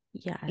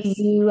 Yes.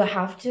 You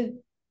have to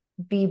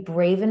be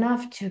brave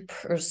enough to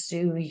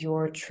pursue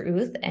your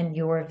truth and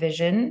your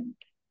vision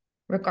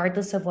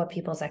regardless of what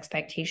people's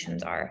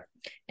expectations are.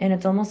 And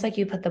it's almost like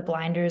you put the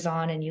blinders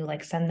on and you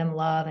like send them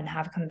love and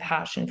have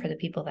compassion for the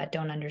people that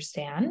don't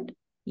understand.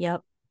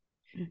 Yep.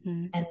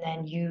 Mm-hmm. And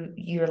then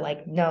you're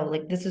like, no,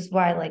 like this is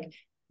why like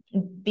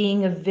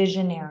being a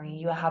visionary,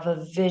 you have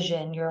a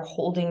vision, you're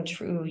holding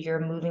true, you're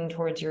moving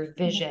towards your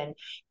vision,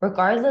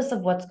 regardless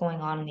of what's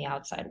going on in the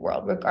outside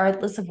world,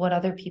 regardless of what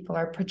other people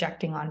are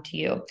projecting onto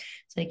you.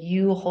 It's like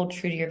you hold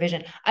true to your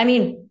vision. I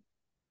mean,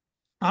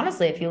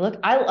 honestly, if you look,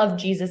 I love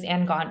Jesus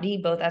and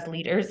Gandhi both as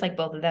leaders. Like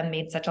both of them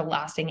made such a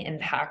lasting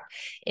impact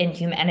in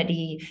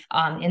humanity,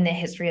 in the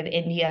history of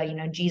India. You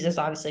know, Jesus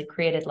obviously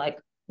created like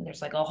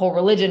there's like a whole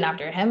religion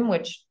after him,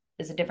 which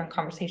is a different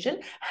conversation.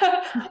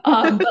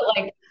 But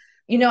like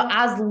you know,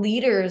 as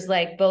leaders,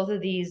 like both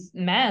of these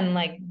men,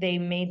 like they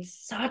made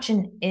such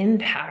an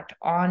impact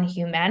on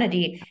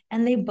humanity,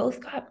 and they both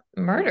got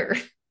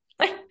murdered.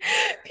 Like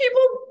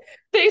people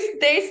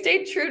they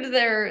stayed true to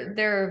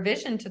their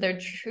vision, to their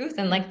truth,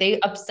 and like they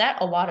upset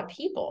a lot of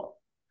people.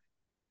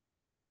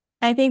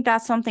 I think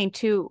that's something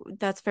too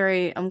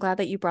I'm glad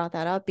that you brought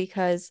that up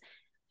because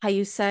how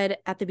you said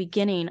at the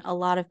beginning, a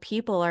lot of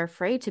people are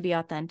afraid to be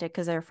authentic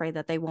because they're afraid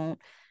that they won't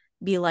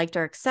be liked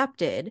or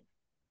accepted.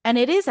 And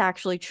it is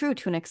actually true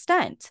to an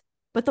extent,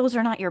 but those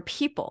are not your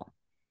people.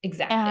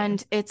 Exactly.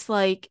 And it's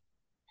like,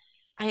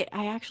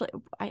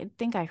 I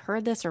think I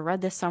heard this or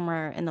read this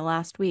somewhere in the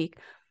last week,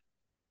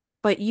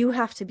 but you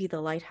have to be the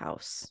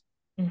lighthouse.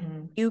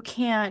 Mm-hmm. You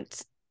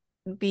can't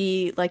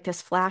be like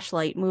this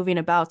flashlight moving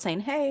about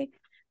saying, hey,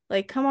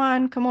 like, come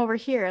on, come over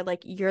here.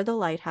 Like, you're the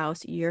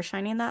lighthouse, you're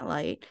shining that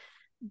light.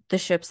 The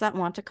ships that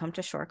want to come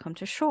to shore come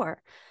to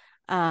shore.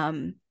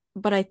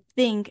 But I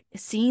think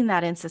seeing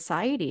that in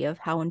society of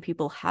how when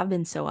people have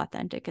been so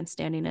authentic and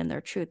standing in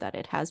their truth that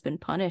it has been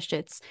punished,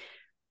 it's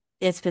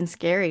been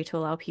scary to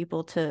allow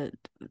people to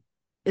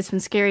it's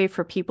been scary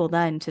for people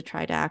then to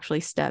try to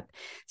actually step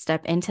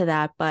into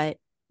that. But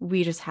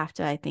we just have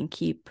to, I think,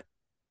 keep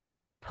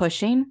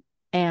pushing,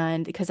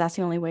 and because that's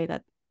the only way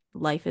that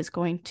life is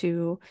going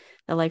to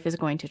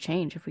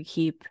change if we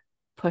keep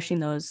pushing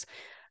those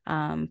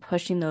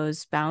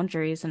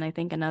boundaries. And I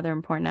think another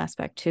important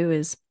aspect too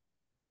is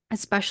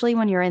especially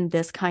when you're in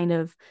this kind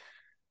of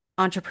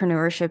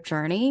entrepreneurship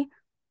journey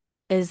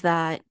is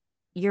that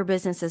your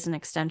business is an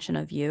extension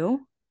of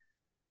you.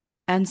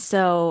 And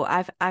so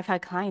I've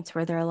had clients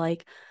where they're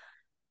like,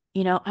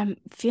 I'm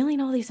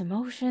feeling all these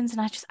emotions and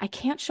I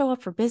can't show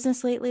up for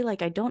business lately.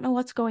 Like I don't know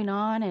what's going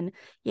on. And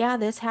yeah,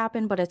 this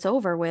happened, but it's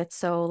over with.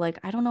 So like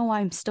I don't know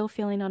why I'm still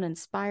feeling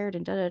uninspired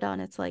and da da da.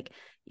 And it's like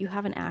you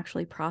haven't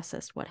actually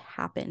processed what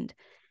happened.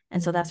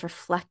 And so Mm-hmm. that's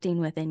reflecting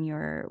within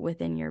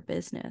your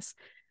business.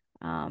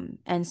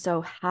 And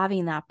so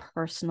having that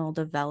personal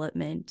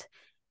development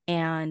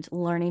and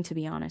learning to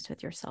be honest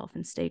with yourself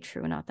and stay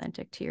true and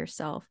authentic to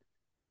yourself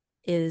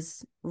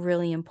is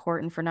really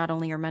important for not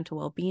only your mental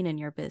well-being in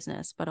your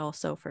business, but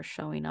also for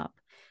showing up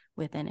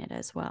within it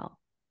as well.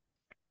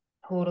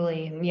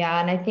 Totally. Yeah.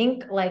 And I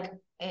think like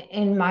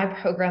in my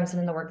programs and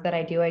in the work that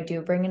I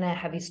do bring in a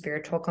heavy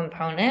spiritual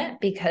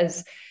component,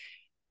 because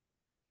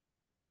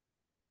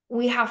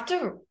we have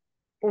to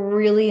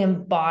really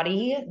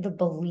embody the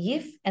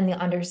belief and the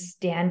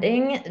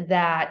understanding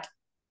that,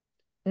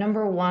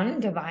 number one,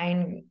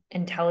 divine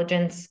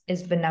intelligence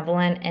is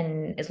benevolent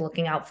and is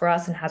looking out for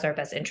us and has our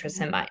best interests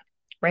in mind,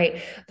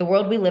 right? The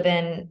world we live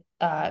in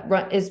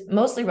is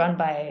mostly run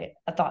by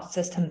a thought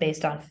system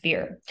based on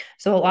fear.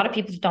 So a lot of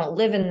people don't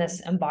live in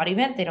this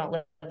embodiment. They don't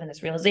live in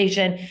this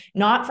realization,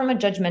 not from a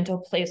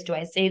judgmental place, do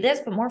I say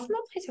this, but more from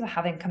a place of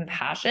having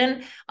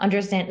compassion,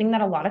 understanding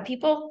that a lot of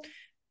people,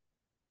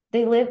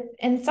 they live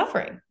in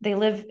suffering. They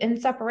live in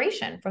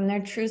separation from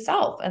their true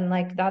self. And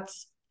like,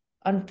 that's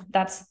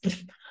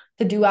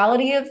the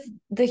duality of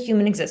the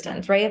human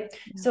existence, right?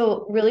 Yeah.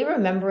 So really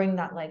remembering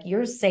that, like,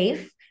 you're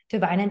safe,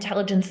 divine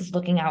intelligence is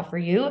looking out for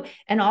you.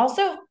 And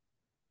also,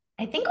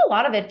 I think a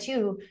lot of it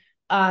too,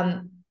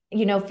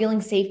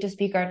 feeling safe to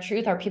speak our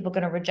truth. Are people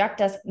going to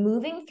reject us?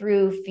 Moving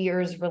through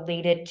fears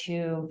related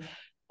to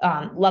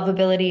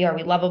lovability. Are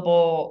we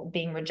lovable?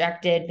 Being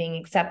rejected, being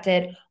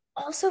accepted.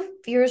 Also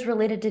fears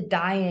related to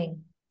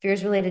dying,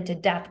 fears related to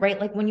death,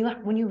 right? Like when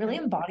you really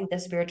embody the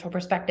spiritual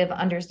perspective,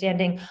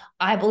 understanding,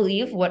 I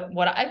believe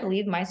what I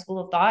believe, my school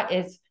of thought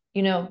is,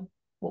 we know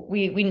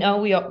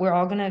we're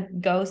all going to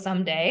go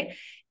someday,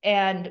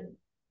 and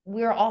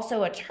we're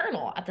also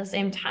eternal at the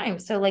same time.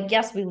 So like,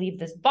 yes, we leave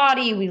this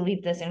body, we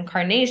leave this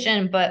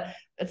incarnation, but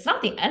it's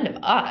not the end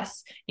of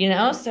us,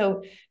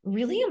 So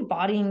really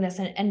embodying this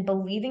and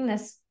believing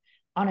this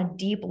on a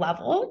deep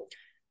level,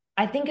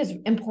 I think, is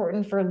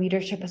important for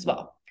leadership as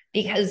well,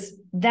 because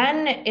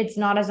then it's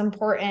not as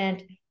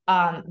important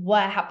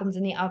what happens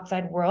in the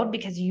outside world,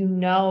 because you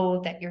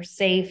know that you're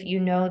safe,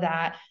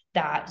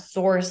 that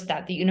source,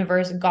 that the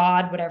universe,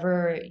 God,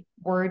 whatever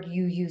word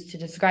you use to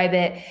describe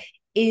it,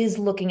 is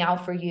looking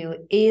out for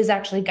you, is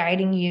actually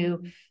guiding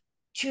you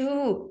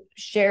to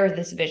share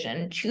this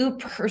vision, to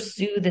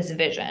pursue this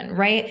vision,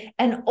 right?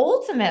 And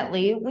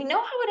ultimately, we know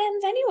how it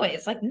ends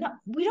anyways. Like, no,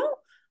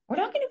 we're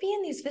not going to be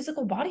in these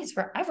physical bodies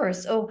forever.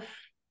 So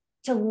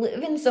to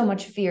live in so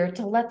much fear,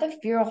 to let the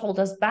fear hold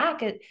us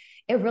back, it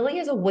really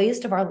is a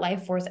waste of our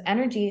life force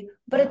energy,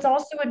 but it's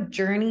also a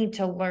journey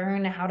to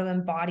learn how to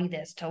embody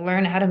this, to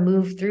learn how to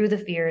move through the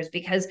fears,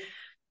 because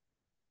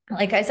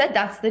like I said,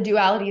 that's the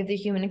duality of the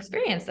human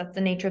experience. That's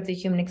the nature of the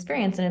human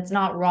experience. And it's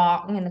not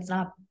wrong and it's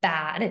not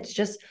bad. It's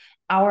just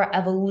our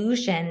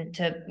evolution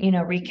to,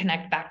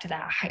 reconnect back to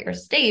that higher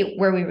state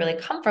where we really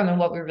come from and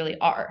what we really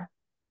are.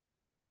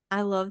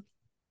 I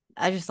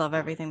just love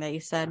everything that you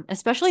said,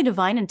 especially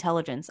divine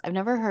intelligence. I've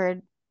never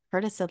heard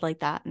it said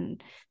like that,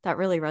 and that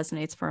really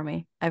resonates for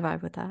me. I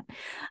vibe with that.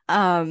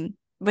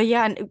 But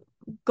yeah, and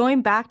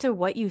going back to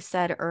what you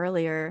said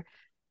earlier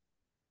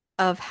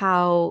of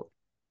how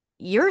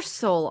your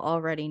soul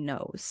already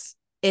knows.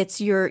 It's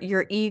your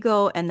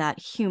ego and that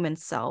human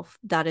self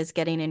that is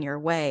getting in your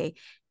way.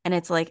 And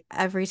it's like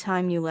every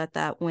time you let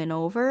that win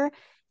over,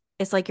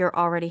 it's like you're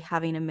already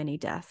having a mini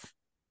death.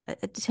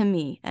 To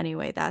me,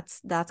 anyway,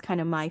 that's kind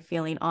of my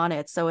feeling on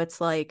it. So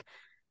it's like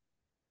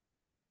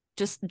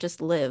just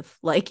live.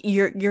 Like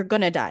you're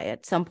gonna die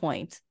at some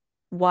point.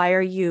 Why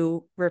are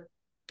you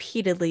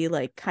repeatedly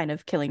like kind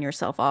of killing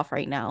yourself off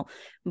right now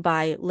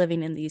by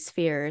living in these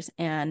fears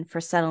and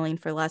for settling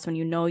for less when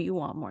you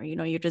want more,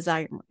 you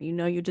desire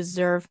more, you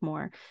deserve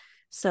more?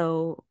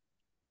 So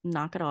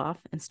knock it off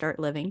and start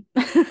living.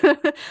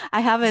 I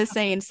have a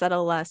saying,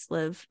 settle less,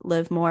 live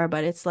more,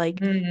 but it's like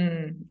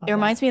it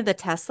reminds me of the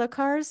Tesla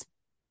cars,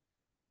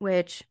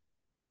 which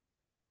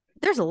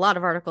there's a lot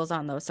of articles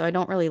on those, so I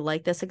don't really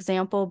like this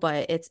example,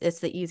 but it's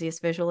the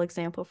easiest visual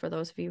example for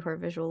those of you who are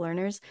visual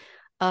learners.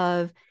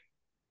 Of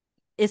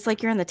It's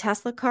like you're in the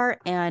Tesla car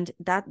and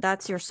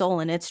that's your soul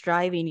and it's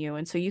driving you.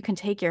 And so you can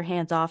take your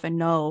hands off and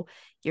know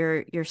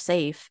you're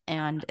safe,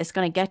 and it's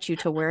going to get you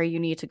to where you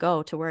need to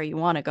go, to where you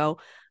want to go.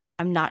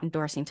 I'm not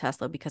endorsing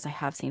Tesla because I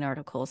have seen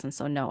articles. And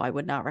so, no, I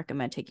would not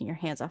recommend taking your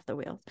hands off the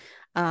wheels.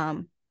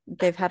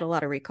 They've had a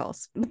lot of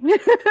recalls.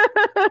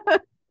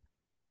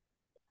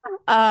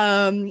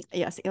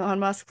 Yes, Elon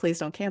Musk, please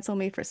don't cancel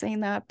me for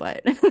saying that.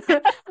 But,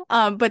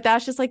 but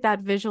that's just like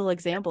that visual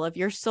example of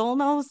your soul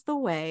knows the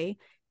way.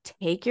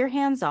 Take your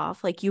hands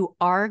off, like you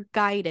are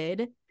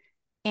guided,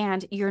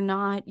 and you're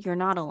not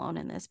alone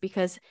in this,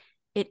 because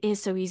it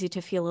is so easy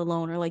to feel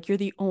alone, or like you're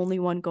the only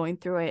one going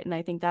through it. And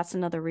I think that's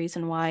another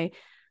reason why,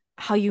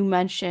 how you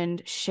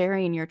mentioned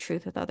sharing your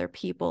truth with other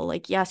people,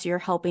 like, yes, you're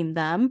helping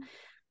them,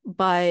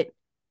 but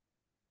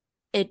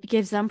it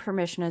gives them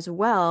permission as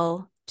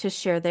well to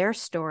share their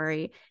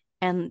story,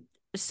 and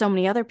so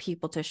many other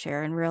people to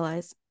share and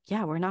realize,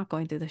 yeah, we're not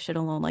going through this shit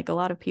alone. Like a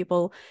lot of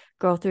people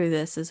go through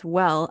this as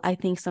well. I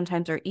think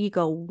sometimes our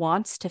ego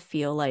wants to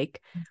feel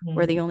like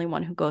we're the only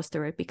one who goes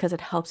through it because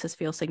it helps us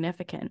feel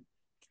significant.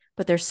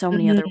 But there's so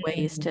many other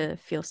ways to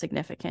feel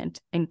significant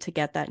and to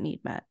get that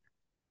need met.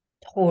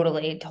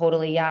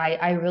 Totally. Yeah,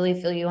 I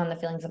really feel you on the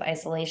feelings of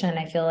isolation. And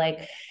I feel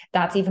like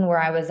that's even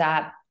where I was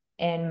at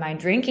in my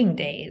drinking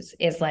days,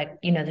 is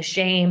like, the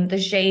shame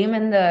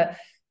and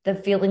the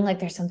feeling like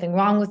there's something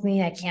wrong with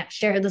me. I can't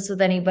share this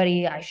with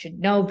anybody. I should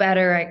know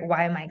better. Like,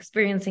 why am I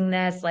experiencing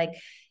this? Like,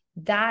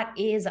 that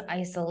is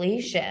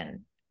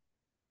isolation.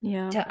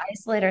 Yeah. To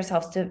isolate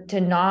ourselves, to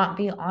not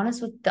be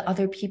honest with the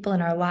other people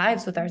in our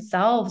lives, with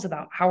ourselves,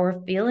 about how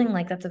we're feeling.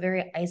 Like, that's a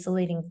very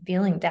isolating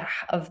feeling, to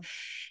have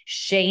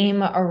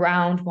shame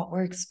around what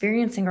we're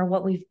experiencing or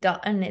what we've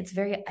done. It's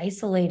very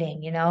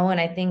isolating, and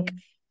I think,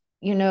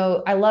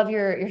 I love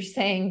your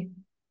saying,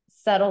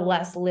 settle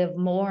less, live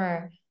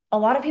more. A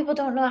lot of people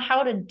don't know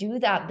how to do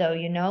that, though,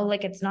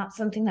 like, it's not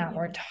something that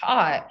we're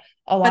taught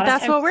a But lot of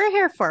that's times. what we're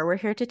here for. We're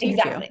here to teach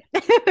you.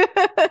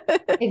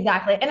 Exactly.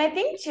 Exactly. And I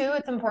think too,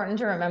 it's important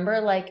to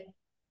remember, like,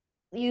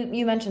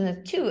 you mentioned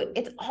this too,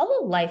 it's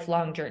all a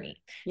lifelong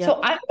journey. Yep.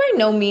 So I'm by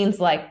no means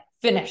like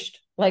finished.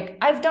 Like,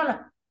 I've done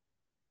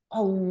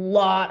a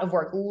lot of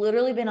work,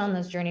 literally been on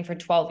this journey for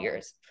 12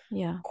 years.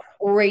 Yeah.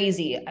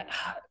 Crazy.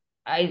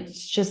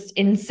 It's just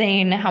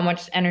insane how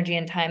much energy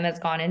and time has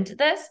gone into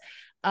this.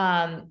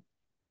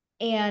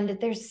 And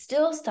there's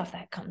still stuff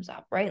that comes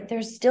up, right?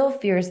 There's still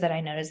fears that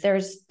I notice.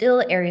 There's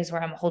still areas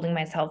where I'm holding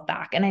myself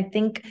back. And I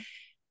think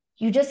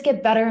you just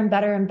get better and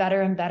better and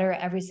better and better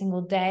every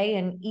single day.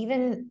 And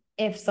even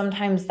if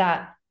sometimes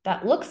that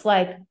looks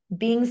like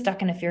being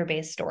stuck in a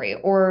fear-based story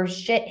or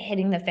shit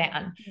hitting the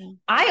fan. Yeah.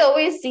 I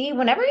always see,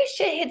 whenever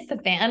shit hits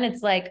the fan,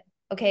 it's like,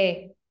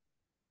 okay,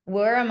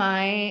 where am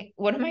I?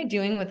 What am I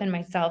doing within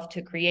myself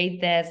to create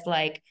this?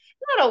 Like,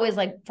 not always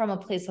like from a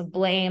place of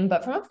blame,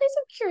 but from a place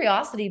of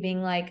curiosity,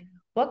 being like,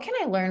 what can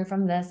I learn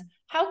from this?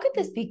 How could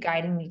this be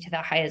guiding me to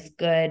the highest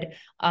good?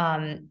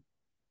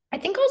 I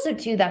think also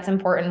too, that's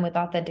important with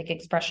authentic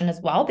expression as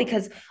well,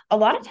 because a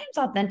lot of times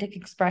authentic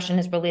expression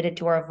is related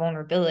to our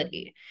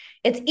vulnerability.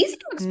 It's easy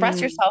to express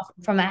yourself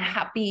from a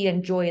happy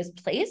and joyous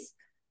place.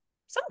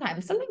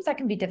 Sometimes that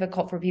can be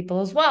difficult for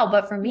people as well.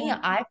 But for me, Yeah.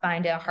 I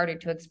find it harder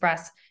to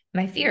express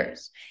my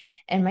fears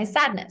and my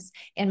sadness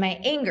and my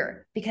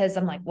anger, because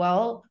I'm like,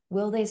 well,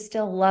 will they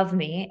still love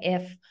me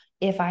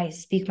if I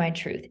speak my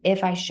truth,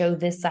 if I show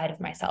this side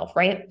of myself,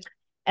 right?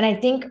 And I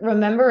think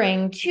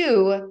remembering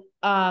too,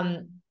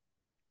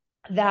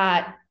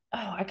 that,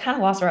 oh, I kind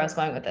of lost where I was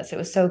going with this. It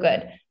was so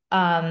good.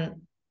 Well,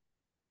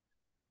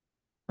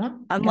 I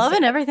I'm guess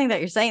loving everything that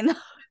you're saying though.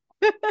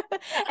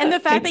 And the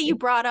fact thank that you you.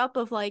 brought up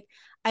of like,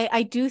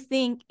 I do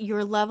think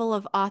your level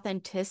of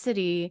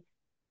authenticity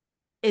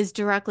is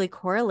directly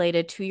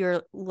correlated to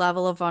your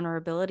level of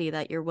vulnerability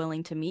that you're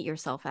willing to meet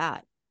yourself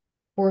at.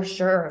 For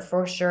sure,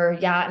 for sure.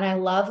 Yeah. And I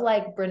love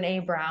like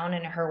Brene Brown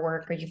and her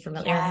work. Are you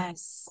familiar?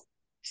 Yes.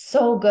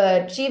 So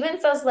good. She even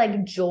says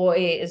like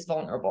joy is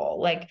vulnerable.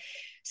 Like,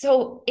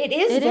 so it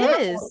is It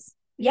vulnerable. is.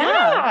 Yeah.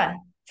 Yeah,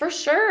 for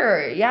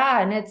sure.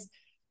 Yeah. And it's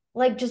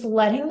like just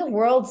letting the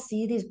world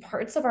see these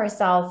parts of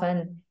ourselves.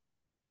 And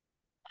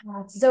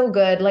oh, it's so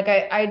good. Like,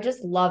 I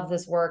just love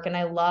this work. And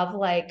I love,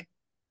 like,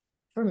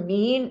 for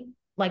me,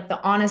 like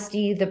the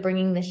honesty, the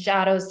bringing the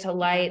shadows to Yeah.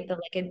 light, the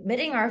like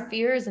admitting our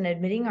fears and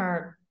admitting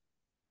our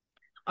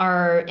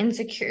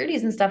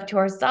insecurities and stuff to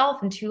ourselves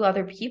and to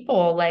other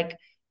people, like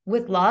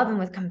with love and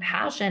with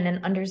compassion,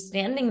 and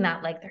understanding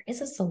that like there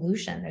is a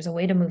solution, there's a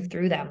way to move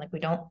through them. Like, we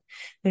don't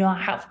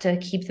have to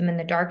keep them in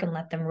the dark and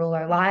let them rule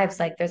our lives.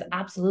 Like, there's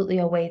absolutely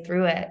a way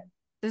through it.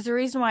 There's a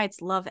reason why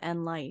it's love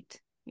and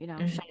light,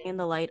 Mm-hmm. shining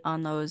the light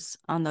on those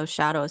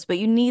shadows. But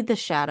you need the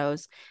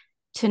shadows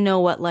to know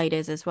what light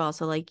is as well.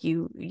 So like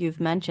you've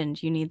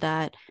mentioned, you need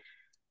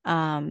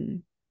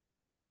um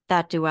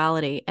that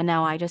duality. And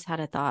now I just had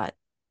a thought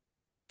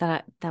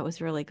that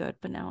was really good,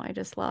 but now I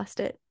just lost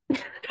it.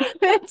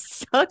 It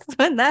sucks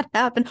when that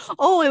happened.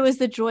 Oh, it was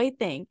the joy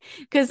thing.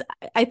 Because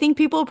I think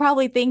people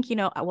probably think,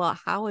 well,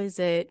 how is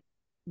it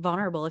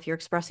vulnerable if you're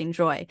expressing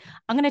joy?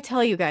 I'm going to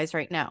tell you guys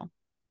right now.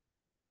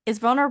 It's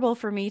vulnerable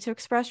for me to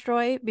express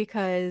joy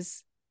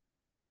because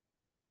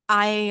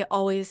I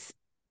always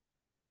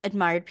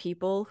admired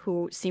people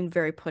who seemed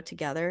very put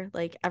together,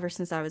 like ever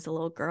since I was a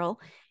little girl.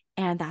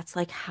 And that's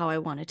like how I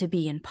wanted to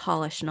be and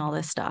polished and all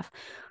this stuff.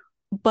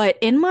 But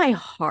in my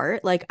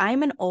heart, like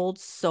I'm an old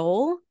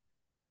soul,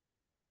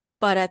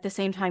 but at the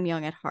same time,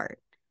 young at heart.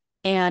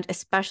 And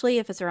especially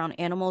if it's around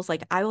animals,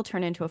 like I will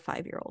turn into a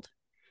 5-year-old.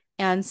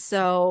 And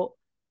so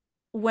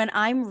when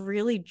I'm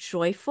really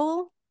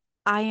joyful,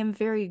 I am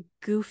very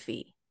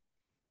goofy.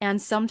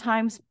 And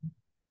sometimes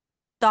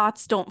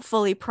thoughts don't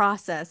fully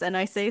process and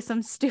I say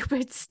some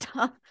stupid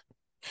stuff.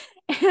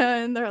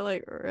 And they're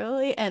like,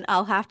 really? And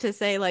I'll have to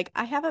say, like,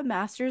 I have a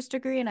master's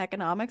degree in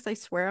economics. I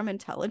swear I'm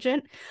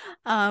intelligent.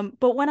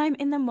 But when I'm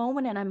in the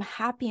moment and I'm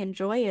happy and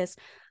joyous,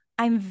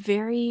 I'm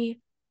very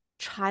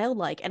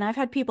childlike. And I've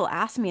had people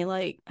ask me,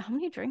 like, how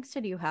many drinks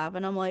did you have?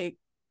 And I'm like,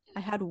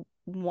 I had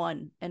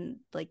one and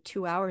like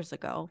 2 hours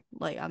ago.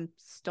 Like I'm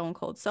stone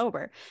cold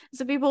sober.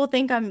 So people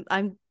think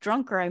I'm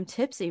drunk or I'm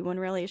tipsy when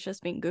really it's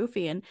just being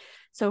goofy. And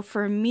so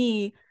for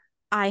me,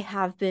 I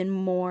have been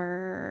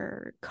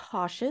more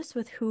cautious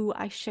with who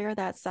I share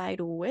that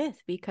side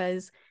with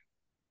because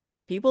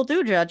people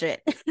do judge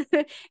it.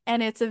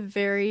 And it's a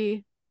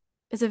very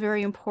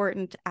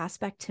important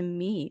aspect to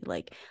me.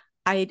 Like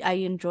I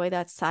enjoy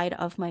that side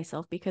of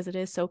myself because it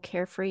is so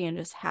carefree and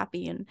just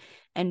happy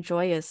and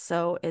joyous.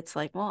 So it's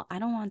like, well, I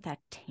don't want that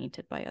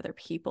tainted by other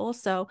people.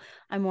 So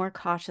I'm more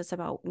cautious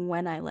about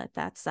when I let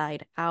that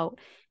side out.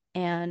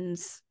 And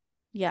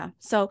yeah,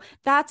 so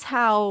that's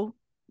how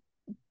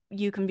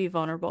you can be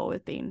vulnerable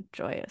with being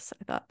joyous.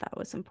 I thought that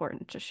was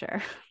important to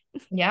share.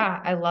 Yeah,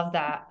 I love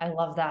that. I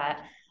love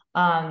that.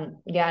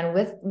 Yeah, and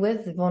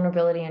with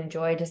vulnerability and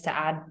joy, just to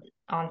add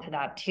on to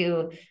that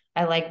too,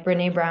 I like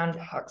Brene Brown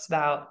talks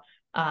about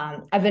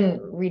I've been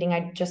reading,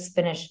 I just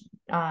finished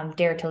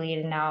Dare to Lead,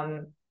 and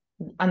now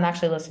I'm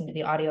actually listening to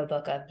the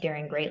audiobook of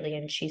Daring Greatly,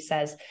 and she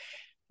says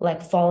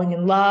like falling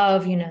in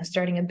love,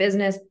 starting a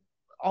business,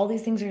 all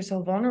these things are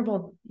so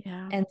vulnerable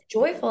Yeah. and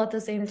joyful at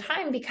the same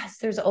time, because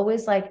there's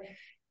always like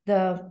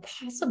the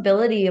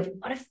possibility of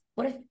what if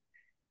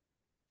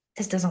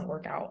this doesn't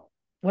work out?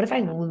 What if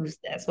I lose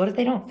this? What if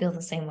they don't feel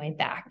the same way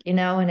back?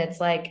 And it's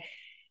like,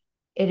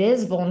 it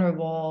is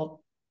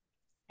vulnerable.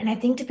 And I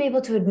think to be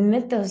able to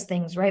admit those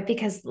things, right?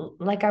 Because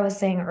like I was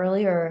saying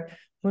earlier,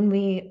 when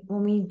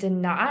we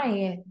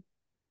deny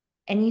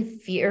any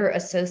fear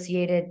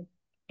associated,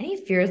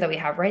 any fears that we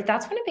have, right?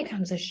 That's when it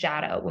becomes a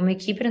shadow. When we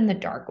keep it in the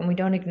dark, when we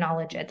don't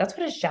acknowledge it, that's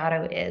what a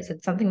shadow is.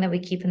 It's something that we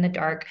keep in the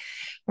dark.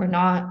 We're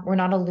not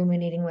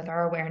illuminating with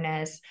our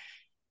awareness.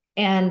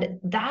 And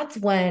that's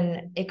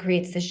when it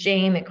creates the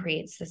shame, it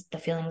creates the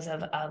feelings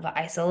of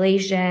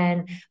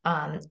isolation.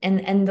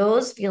 And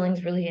those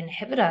feelings really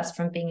inhibit us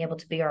from being able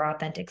to be our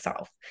authentic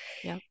self.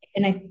 Yeah.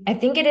 And I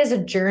think it is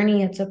a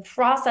journey, it's a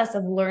process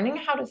of learning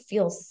how to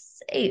feel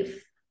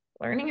safe,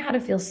 learning how to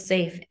feel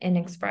safe in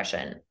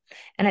expression.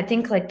 And I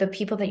think like the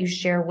people that you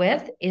share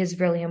with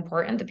is really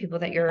important, the people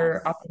that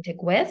you're Yes.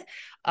 authentic with.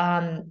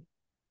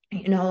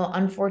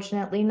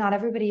 Unfortunately, not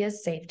everybody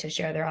is safe to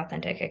share their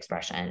authentic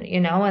expression,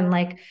 and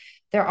like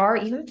there are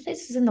even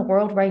places in the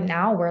world right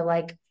now where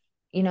like,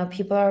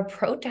 people are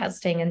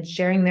protesting and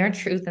sharing their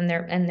truth, and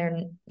they're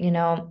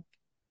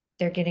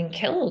getting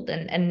killed,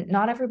 and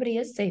not everybody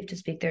is safe to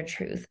speak their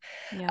truth.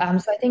 Yeah.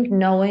 So I think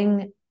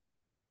knowing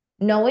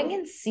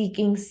and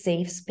seeking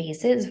safe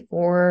spaces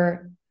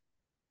for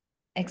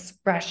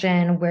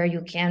expression where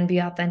you can be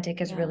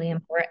authentic is Yeah. really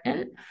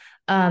important.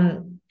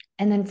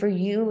 And then for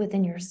you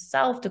within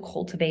yourself to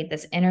cultivate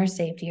this inner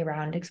safety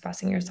around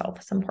expressing yourself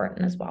is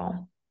important as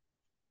well.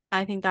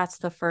 I think that's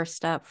the first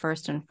step,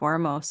 first and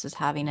foremost, is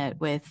having it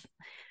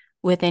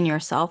within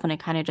yourself. And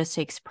it kind of just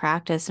takes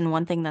practice. And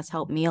one thing that's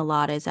helped me a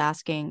lot is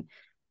asking,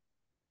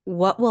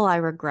 what will I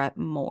regret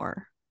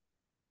more?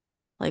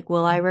 Like,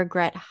 will I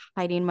regret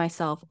hiding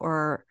myself,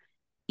 or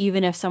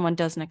even if someone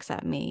doesn't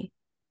accept me,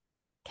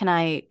 can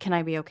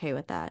I be okay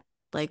with that?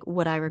 Like,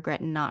 would I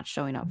regret not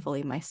showing up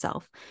fully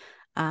myself?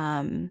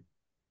 Um,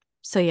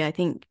 so yeah, I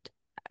think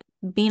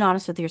being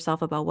honest with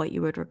yourself about what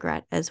you would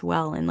regret as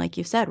well. And like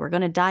you said, we're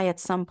going to die at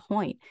some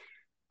point.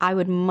 I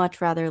would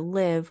much rather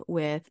live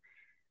with,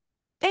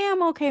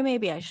 damn, okay,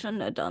 maybe I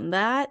shouldn't have done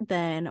that,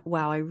 than,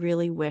 wow, I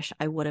really wish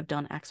I would have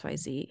done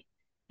XYZ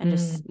and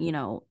just,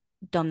 Mm,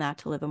 done that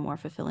to live a more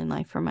fulfilling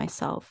life for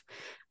myself.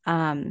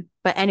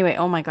 But anyway,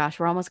 oh my gosh,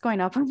 we're almost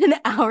going up on an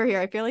hour here.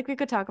 I feel like we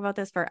could talk about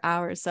this for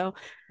hours. So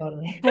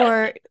totally.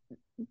 for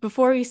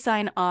before we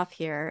sign off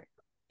here,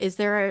 is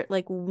there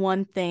like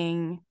one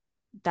thing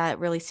that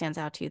really stands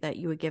out to you that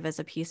you would give as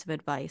a piece of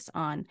advice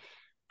on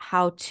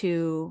how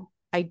to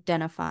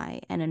identify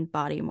and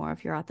embody more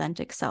of your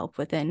authentic self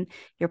within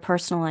your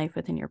personal life,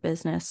 within your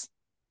business?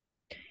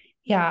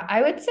 Yeah,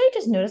 I would say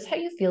just notice how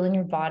you feel in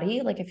your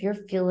body. Like if you're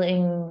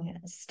feeling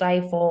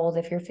stifled,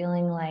 if you're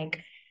feeling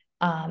like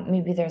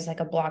maybe there's like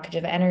a blockage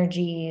of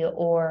energy,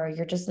 or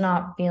you're just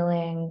not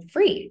feeling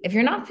free. If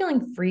you're not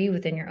feeling free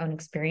within your own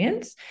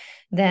experience,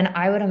 then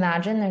I would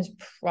imagine there's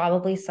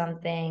probably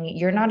something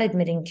you're not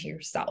admitting to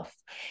yourself.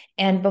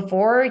 And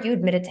before you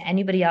admit it to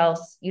anybody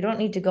else, you don't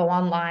need to go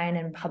online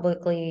and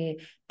publicly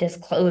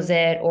disclose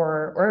it,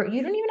 or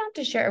you don't even have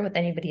to share it with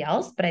anybody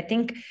else. But I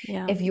think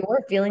Yeah. if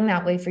you're feeling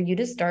that way, for you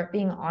to start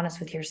being honest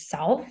with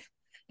yourself,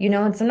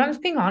 and sometimes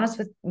being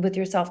honest with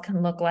yourself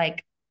can look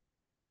like,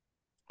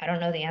 I don't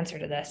know the answer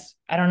to this.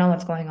 I don't know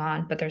what's going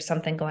on, but there's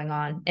something going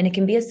on. And it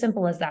can be as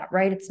simple as that,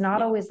 right? It's not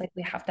Yeah. always like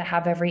we have to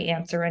have every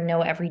answer and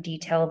know every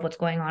detail of what's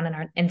going on in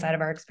our inside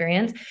of our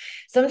experience.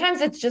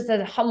 Sometimes it's just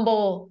a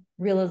humble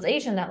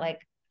realization that like,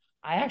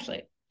 I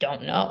actually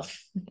don't know.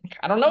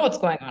 I don't know what's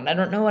going on. I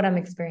don't know what I'm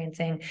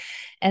experiencing.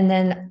 And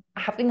then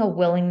having a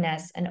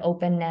willingness and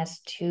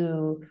openness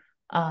to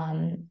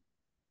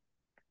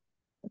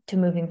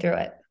moving through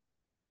it,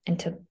 and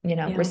to,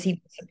 Yeah. receive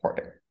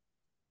support.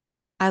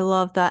 I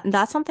love that. And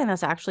that's something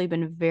that's actually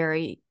been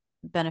very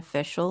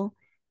beneficial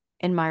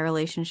in my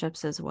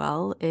relationships as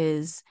well,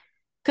 is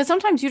because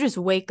sometimes you just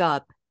wake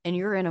up and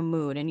you're in a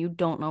mood and you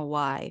don't know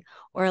why.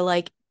 Or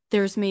like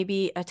there's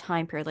maybe a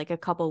time period, like a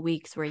couple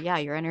weeks where, yeah,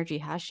 your energy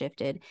has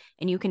shifted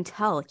and you can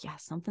tell, like, yeah,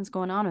 something's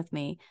going on with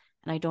me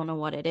and I don't know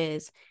what it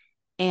is.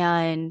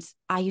 And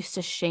I used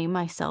to shame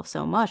myself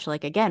so much.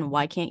 Like, again,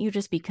 why can't you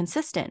just be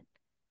consistent?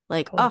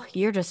 Like, Totally. oh,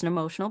 you're just an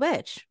emotional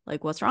bitch.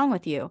 Like, what's wrong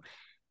with you?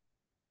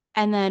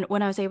 And then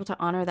when I was able to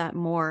honor that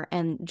more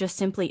and just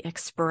simply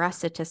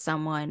express it to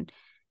someone,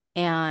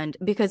 and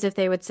because if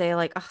they would say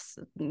like, oh,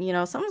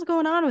 something's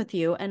going on with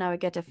you, and I would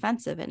get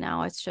defensive, and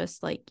now it's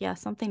just like, yeah,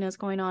 something is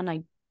going on.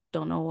 I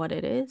don't know what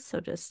it is. So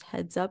just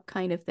heads up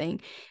kind of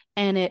thing.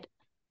 And it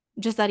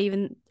just that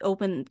even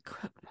open,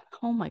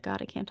 oh my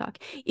God, I can't talk.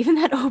 Even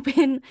that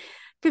open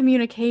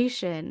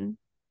communication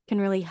can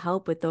really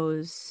help with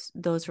those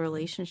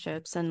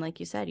relationships. And like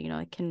you said,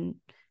 it can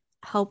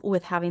help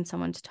with having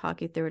someone to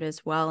talk you through it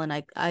as well.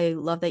 And I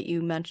love that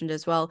you mentioned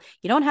as well,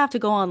 you don't have to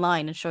go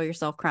online and show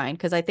yourself crying,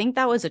 because I think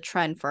that was a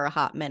trend for a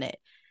hot minute.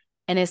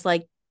 And it's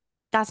like,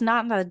 that's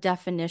not the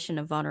definition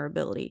of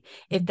vulnerability.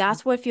 If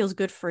that's what feels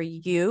good for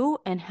you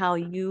and how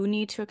you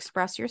need to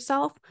express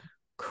yourself,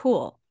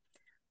 cool.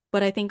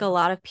 But I think a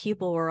lot of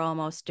people were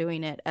almost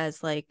doing it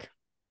as like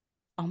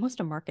almost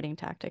a marketing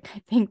tactic,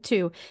 I think,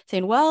 too,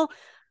 saying, well,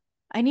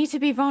 I need to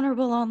be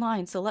vulnerable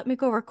online, so let me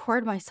go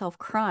record myself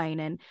crying.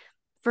 And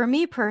for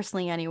me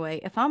personally, anyway,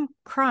 if I'm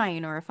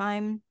crying or if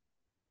I'm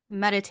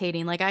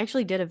meditating, like I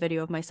actually did a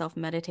video of myself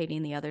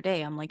meditating the other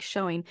day. I'm like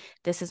showing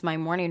this is my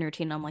morning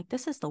routine. I'm like,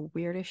 this is the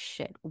weirdest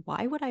shit.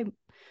 Why would I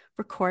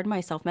record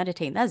myself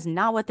meditating? That's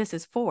not what this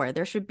is for.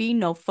 There should be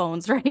no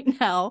phones right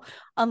now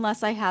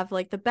unless I have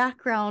like the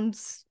background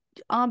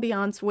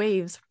ambiance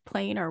waves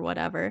playing or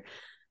whatever.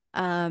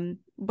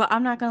 But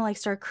I'm not gonna like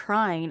start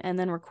crying and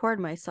then record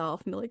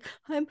myself and be like,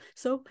 I'm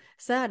so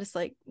sad. It's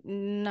like,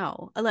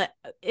 no.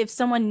 If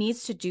someone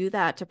needs to do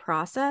that to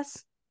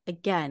process,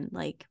 again,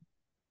 like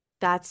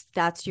that's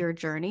your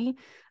journey.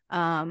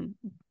 Um,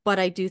 but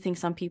I do think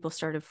some people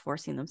started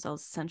forcing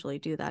themselves to essentially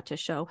do that to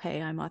show,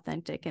 hey, I'm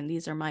authentic and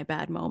these are my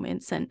bad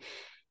moments. And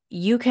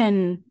you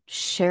can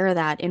share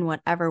that in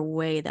whatever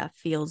way that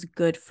feels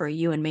good for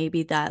you. And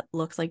maybe that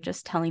looks like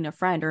just telling a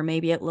friend, or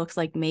maybe it looks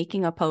like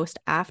making a post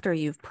after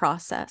you've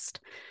processed.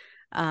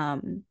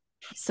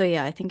 So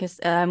yeah, I think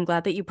I'm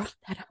glad that you brought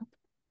that up.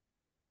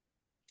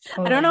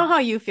 I don't know Totally. how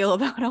you feel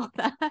about all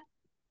that.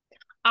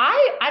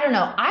 I don't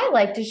know. I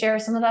like to share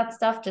some of that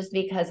stuff just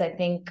because I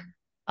think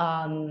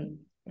um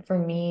for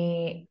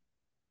me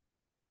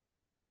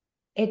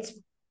it's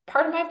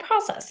part of my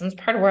process and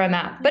it's part of where I'm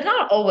at. But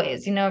not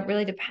always, it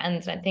really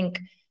depends. And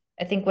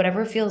I think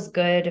whatever feels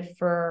good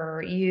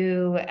for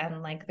you,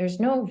 and like there's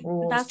no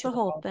rules That's to the it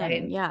whole all, thing.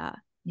 right? Yeah.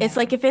 It's Yeah.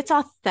 like if it's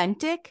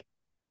authentic,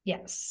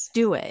 Yes.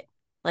 do it.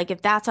 Like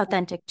if that's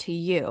authentic to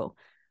you.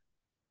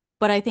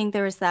 But I think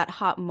there was that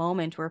hot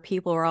moment where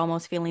people were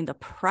almost feeling the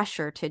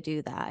pressure to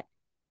do that.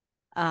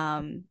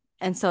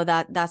 And so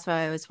that's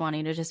why I was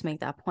wanting to just make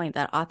that point,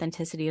 that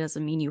authenticity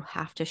doesn't mean you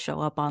have to show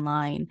up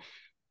online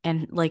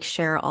and like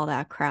share all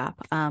that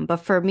crap. But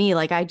for me,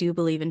 like I do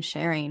believe in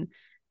sharing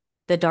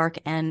the dark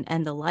and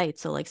the light.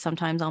 So like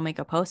sometimes I'll make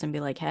a post and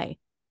be like, hey,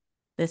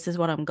 this is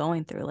what I'm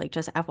going through. Like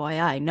just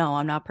FYI, no,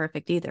 I'm not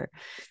perfect either.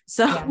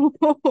 So Yeah,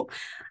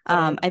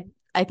 um totally.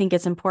 I I think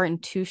it's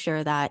important to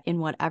share that in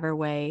whatever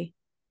way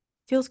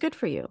feels good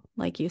for you,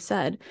 like you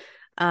said.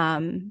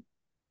 Um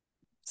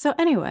so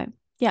anyway,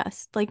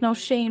 yes, like no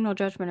shame, no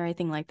judgment or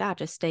anything like that.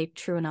 Just stay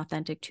true and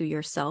authentic to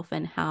yourself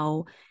and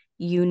how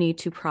you need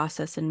to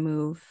process and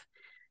move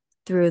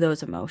through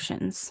those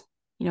emotions.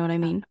 You know what I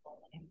mean?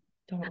 Absolutely.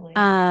 Totally.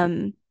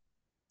 Um,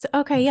 so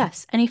okay,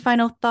 yes. Any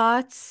final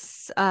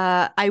thoughts?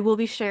 I will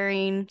be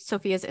sharing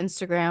Sophia's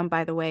Instagram,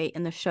 by the way,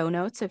 in the show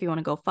notes. So if you want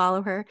to go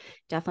follow her,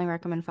 definitely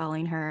recommend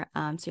following her.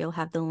 So you'll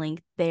have the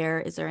link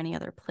there. Is there any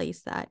other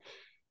place that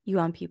you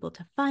want people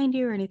to find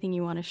you or anything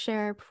you want to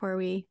share before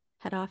we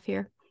head off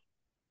here?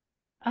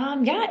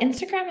 Yeah,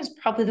 Instagram is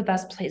probably the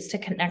best place to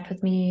connect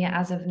with me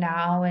as of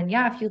now. And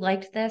yeah, if you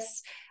liked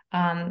this,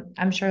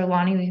 I'm sure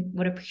Lonnie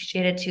would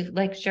appreciate it to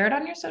like share it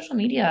on your social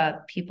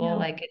media, people. Yeah.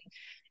 Like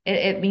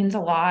it means a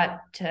lot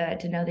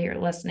to know that you're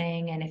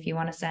listening. And if you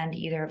want to send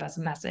either of us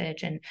a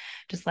message and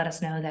just let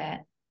us know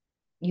that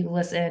you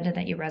listened and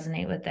that you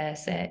resonate with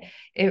this,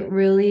 it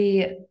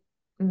really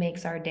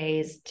makes our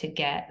days to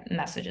get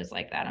messages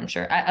like that. I'm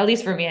sure, at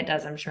least for me, it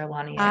does. I'm sure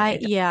Lonnie, it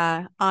does.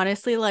 Yeah,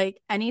 honestly,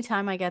 like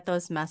anytime I get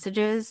those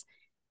messages,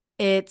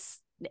 it's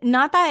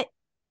not that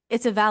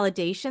it's a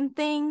validation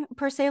thing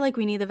per se, like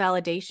we need the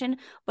validation,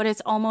 but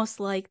it's almost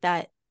like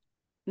that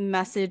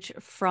message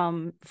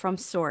from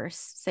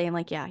source saying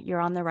like, yeah, you're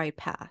on the right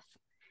path.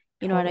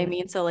 You know what I Totally.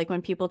 mean? So like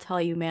when people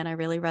tell you, man, I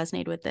really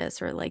resonate with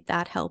this, or like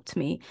that helped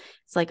me,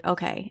 it's like,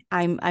 okay,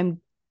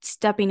 I'm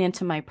stepping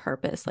into my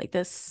purpose. Like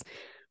this,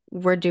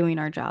 we're doing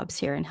our jobs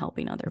here and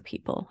helping other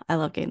people. I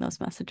love getting those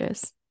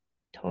messages.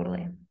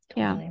 Totally.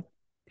 Yeah. Totally.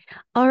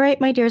 All right,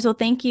 my dears. Well,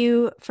 thank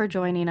you for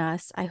joining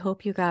us. I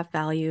hope you got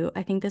value.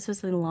 I think this was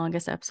the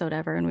longest episode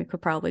ever, and we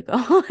could probably go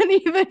on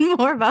even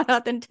more about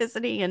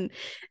authenticity and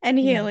Yeah.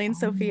 healing.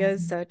 Sophia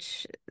is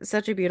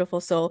such a beautiful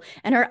soul,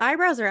 and her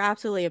eyebrows are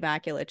absolutely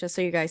immaculate. Just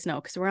so you guys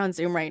know, because we're on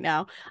Zoom right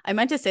now. I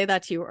meant to say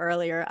that to you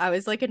earlier. I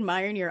was like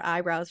admiring your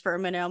eyebrows for a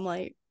minute. I'm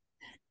like,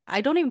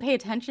 I don't even pay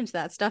attention to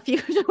that stuff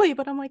usually,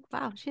 but I'm like,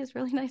 wow, she has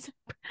really nice.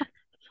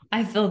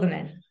 I fill them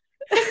in.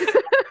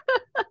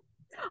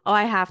 Oh,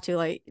 I have to.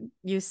 Like,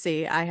 you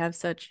see, I have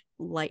such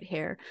light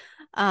hair.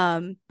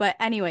 But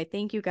anyway,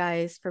 thank you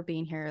guys for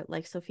being here.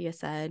 Like Sophia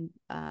said,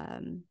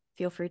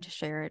 feel free to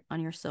share it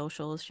on your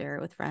socials, share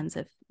it with friends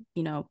if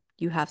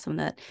you have someone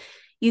that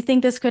you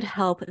think this could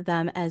help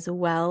them as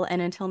well.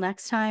 And until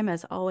next time,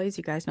 as always,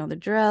 you guys know the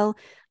drill.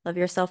 Love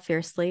yourself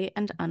fiercely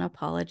and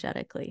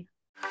unapologetically.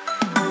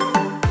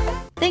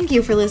 Thank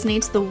you for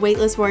listening to the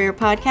Weightless Warrior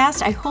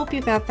podcast. I hope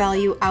you got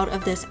value out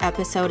of this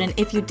episode. And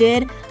if you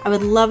did, I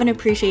would love and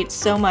appreciate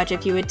so much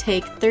if you would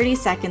take 30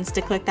 seconds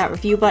to click that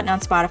review button on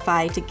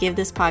Spotify to give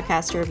this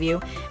podcast a review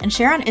and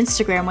share on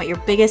Instagram what your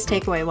biggest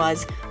takeaway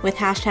was with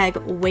hashtag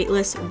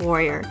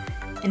weightlesswarrior.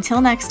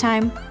 Until next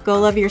time, go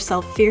love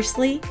yourself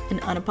fiercely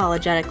and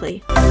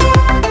unapologetically.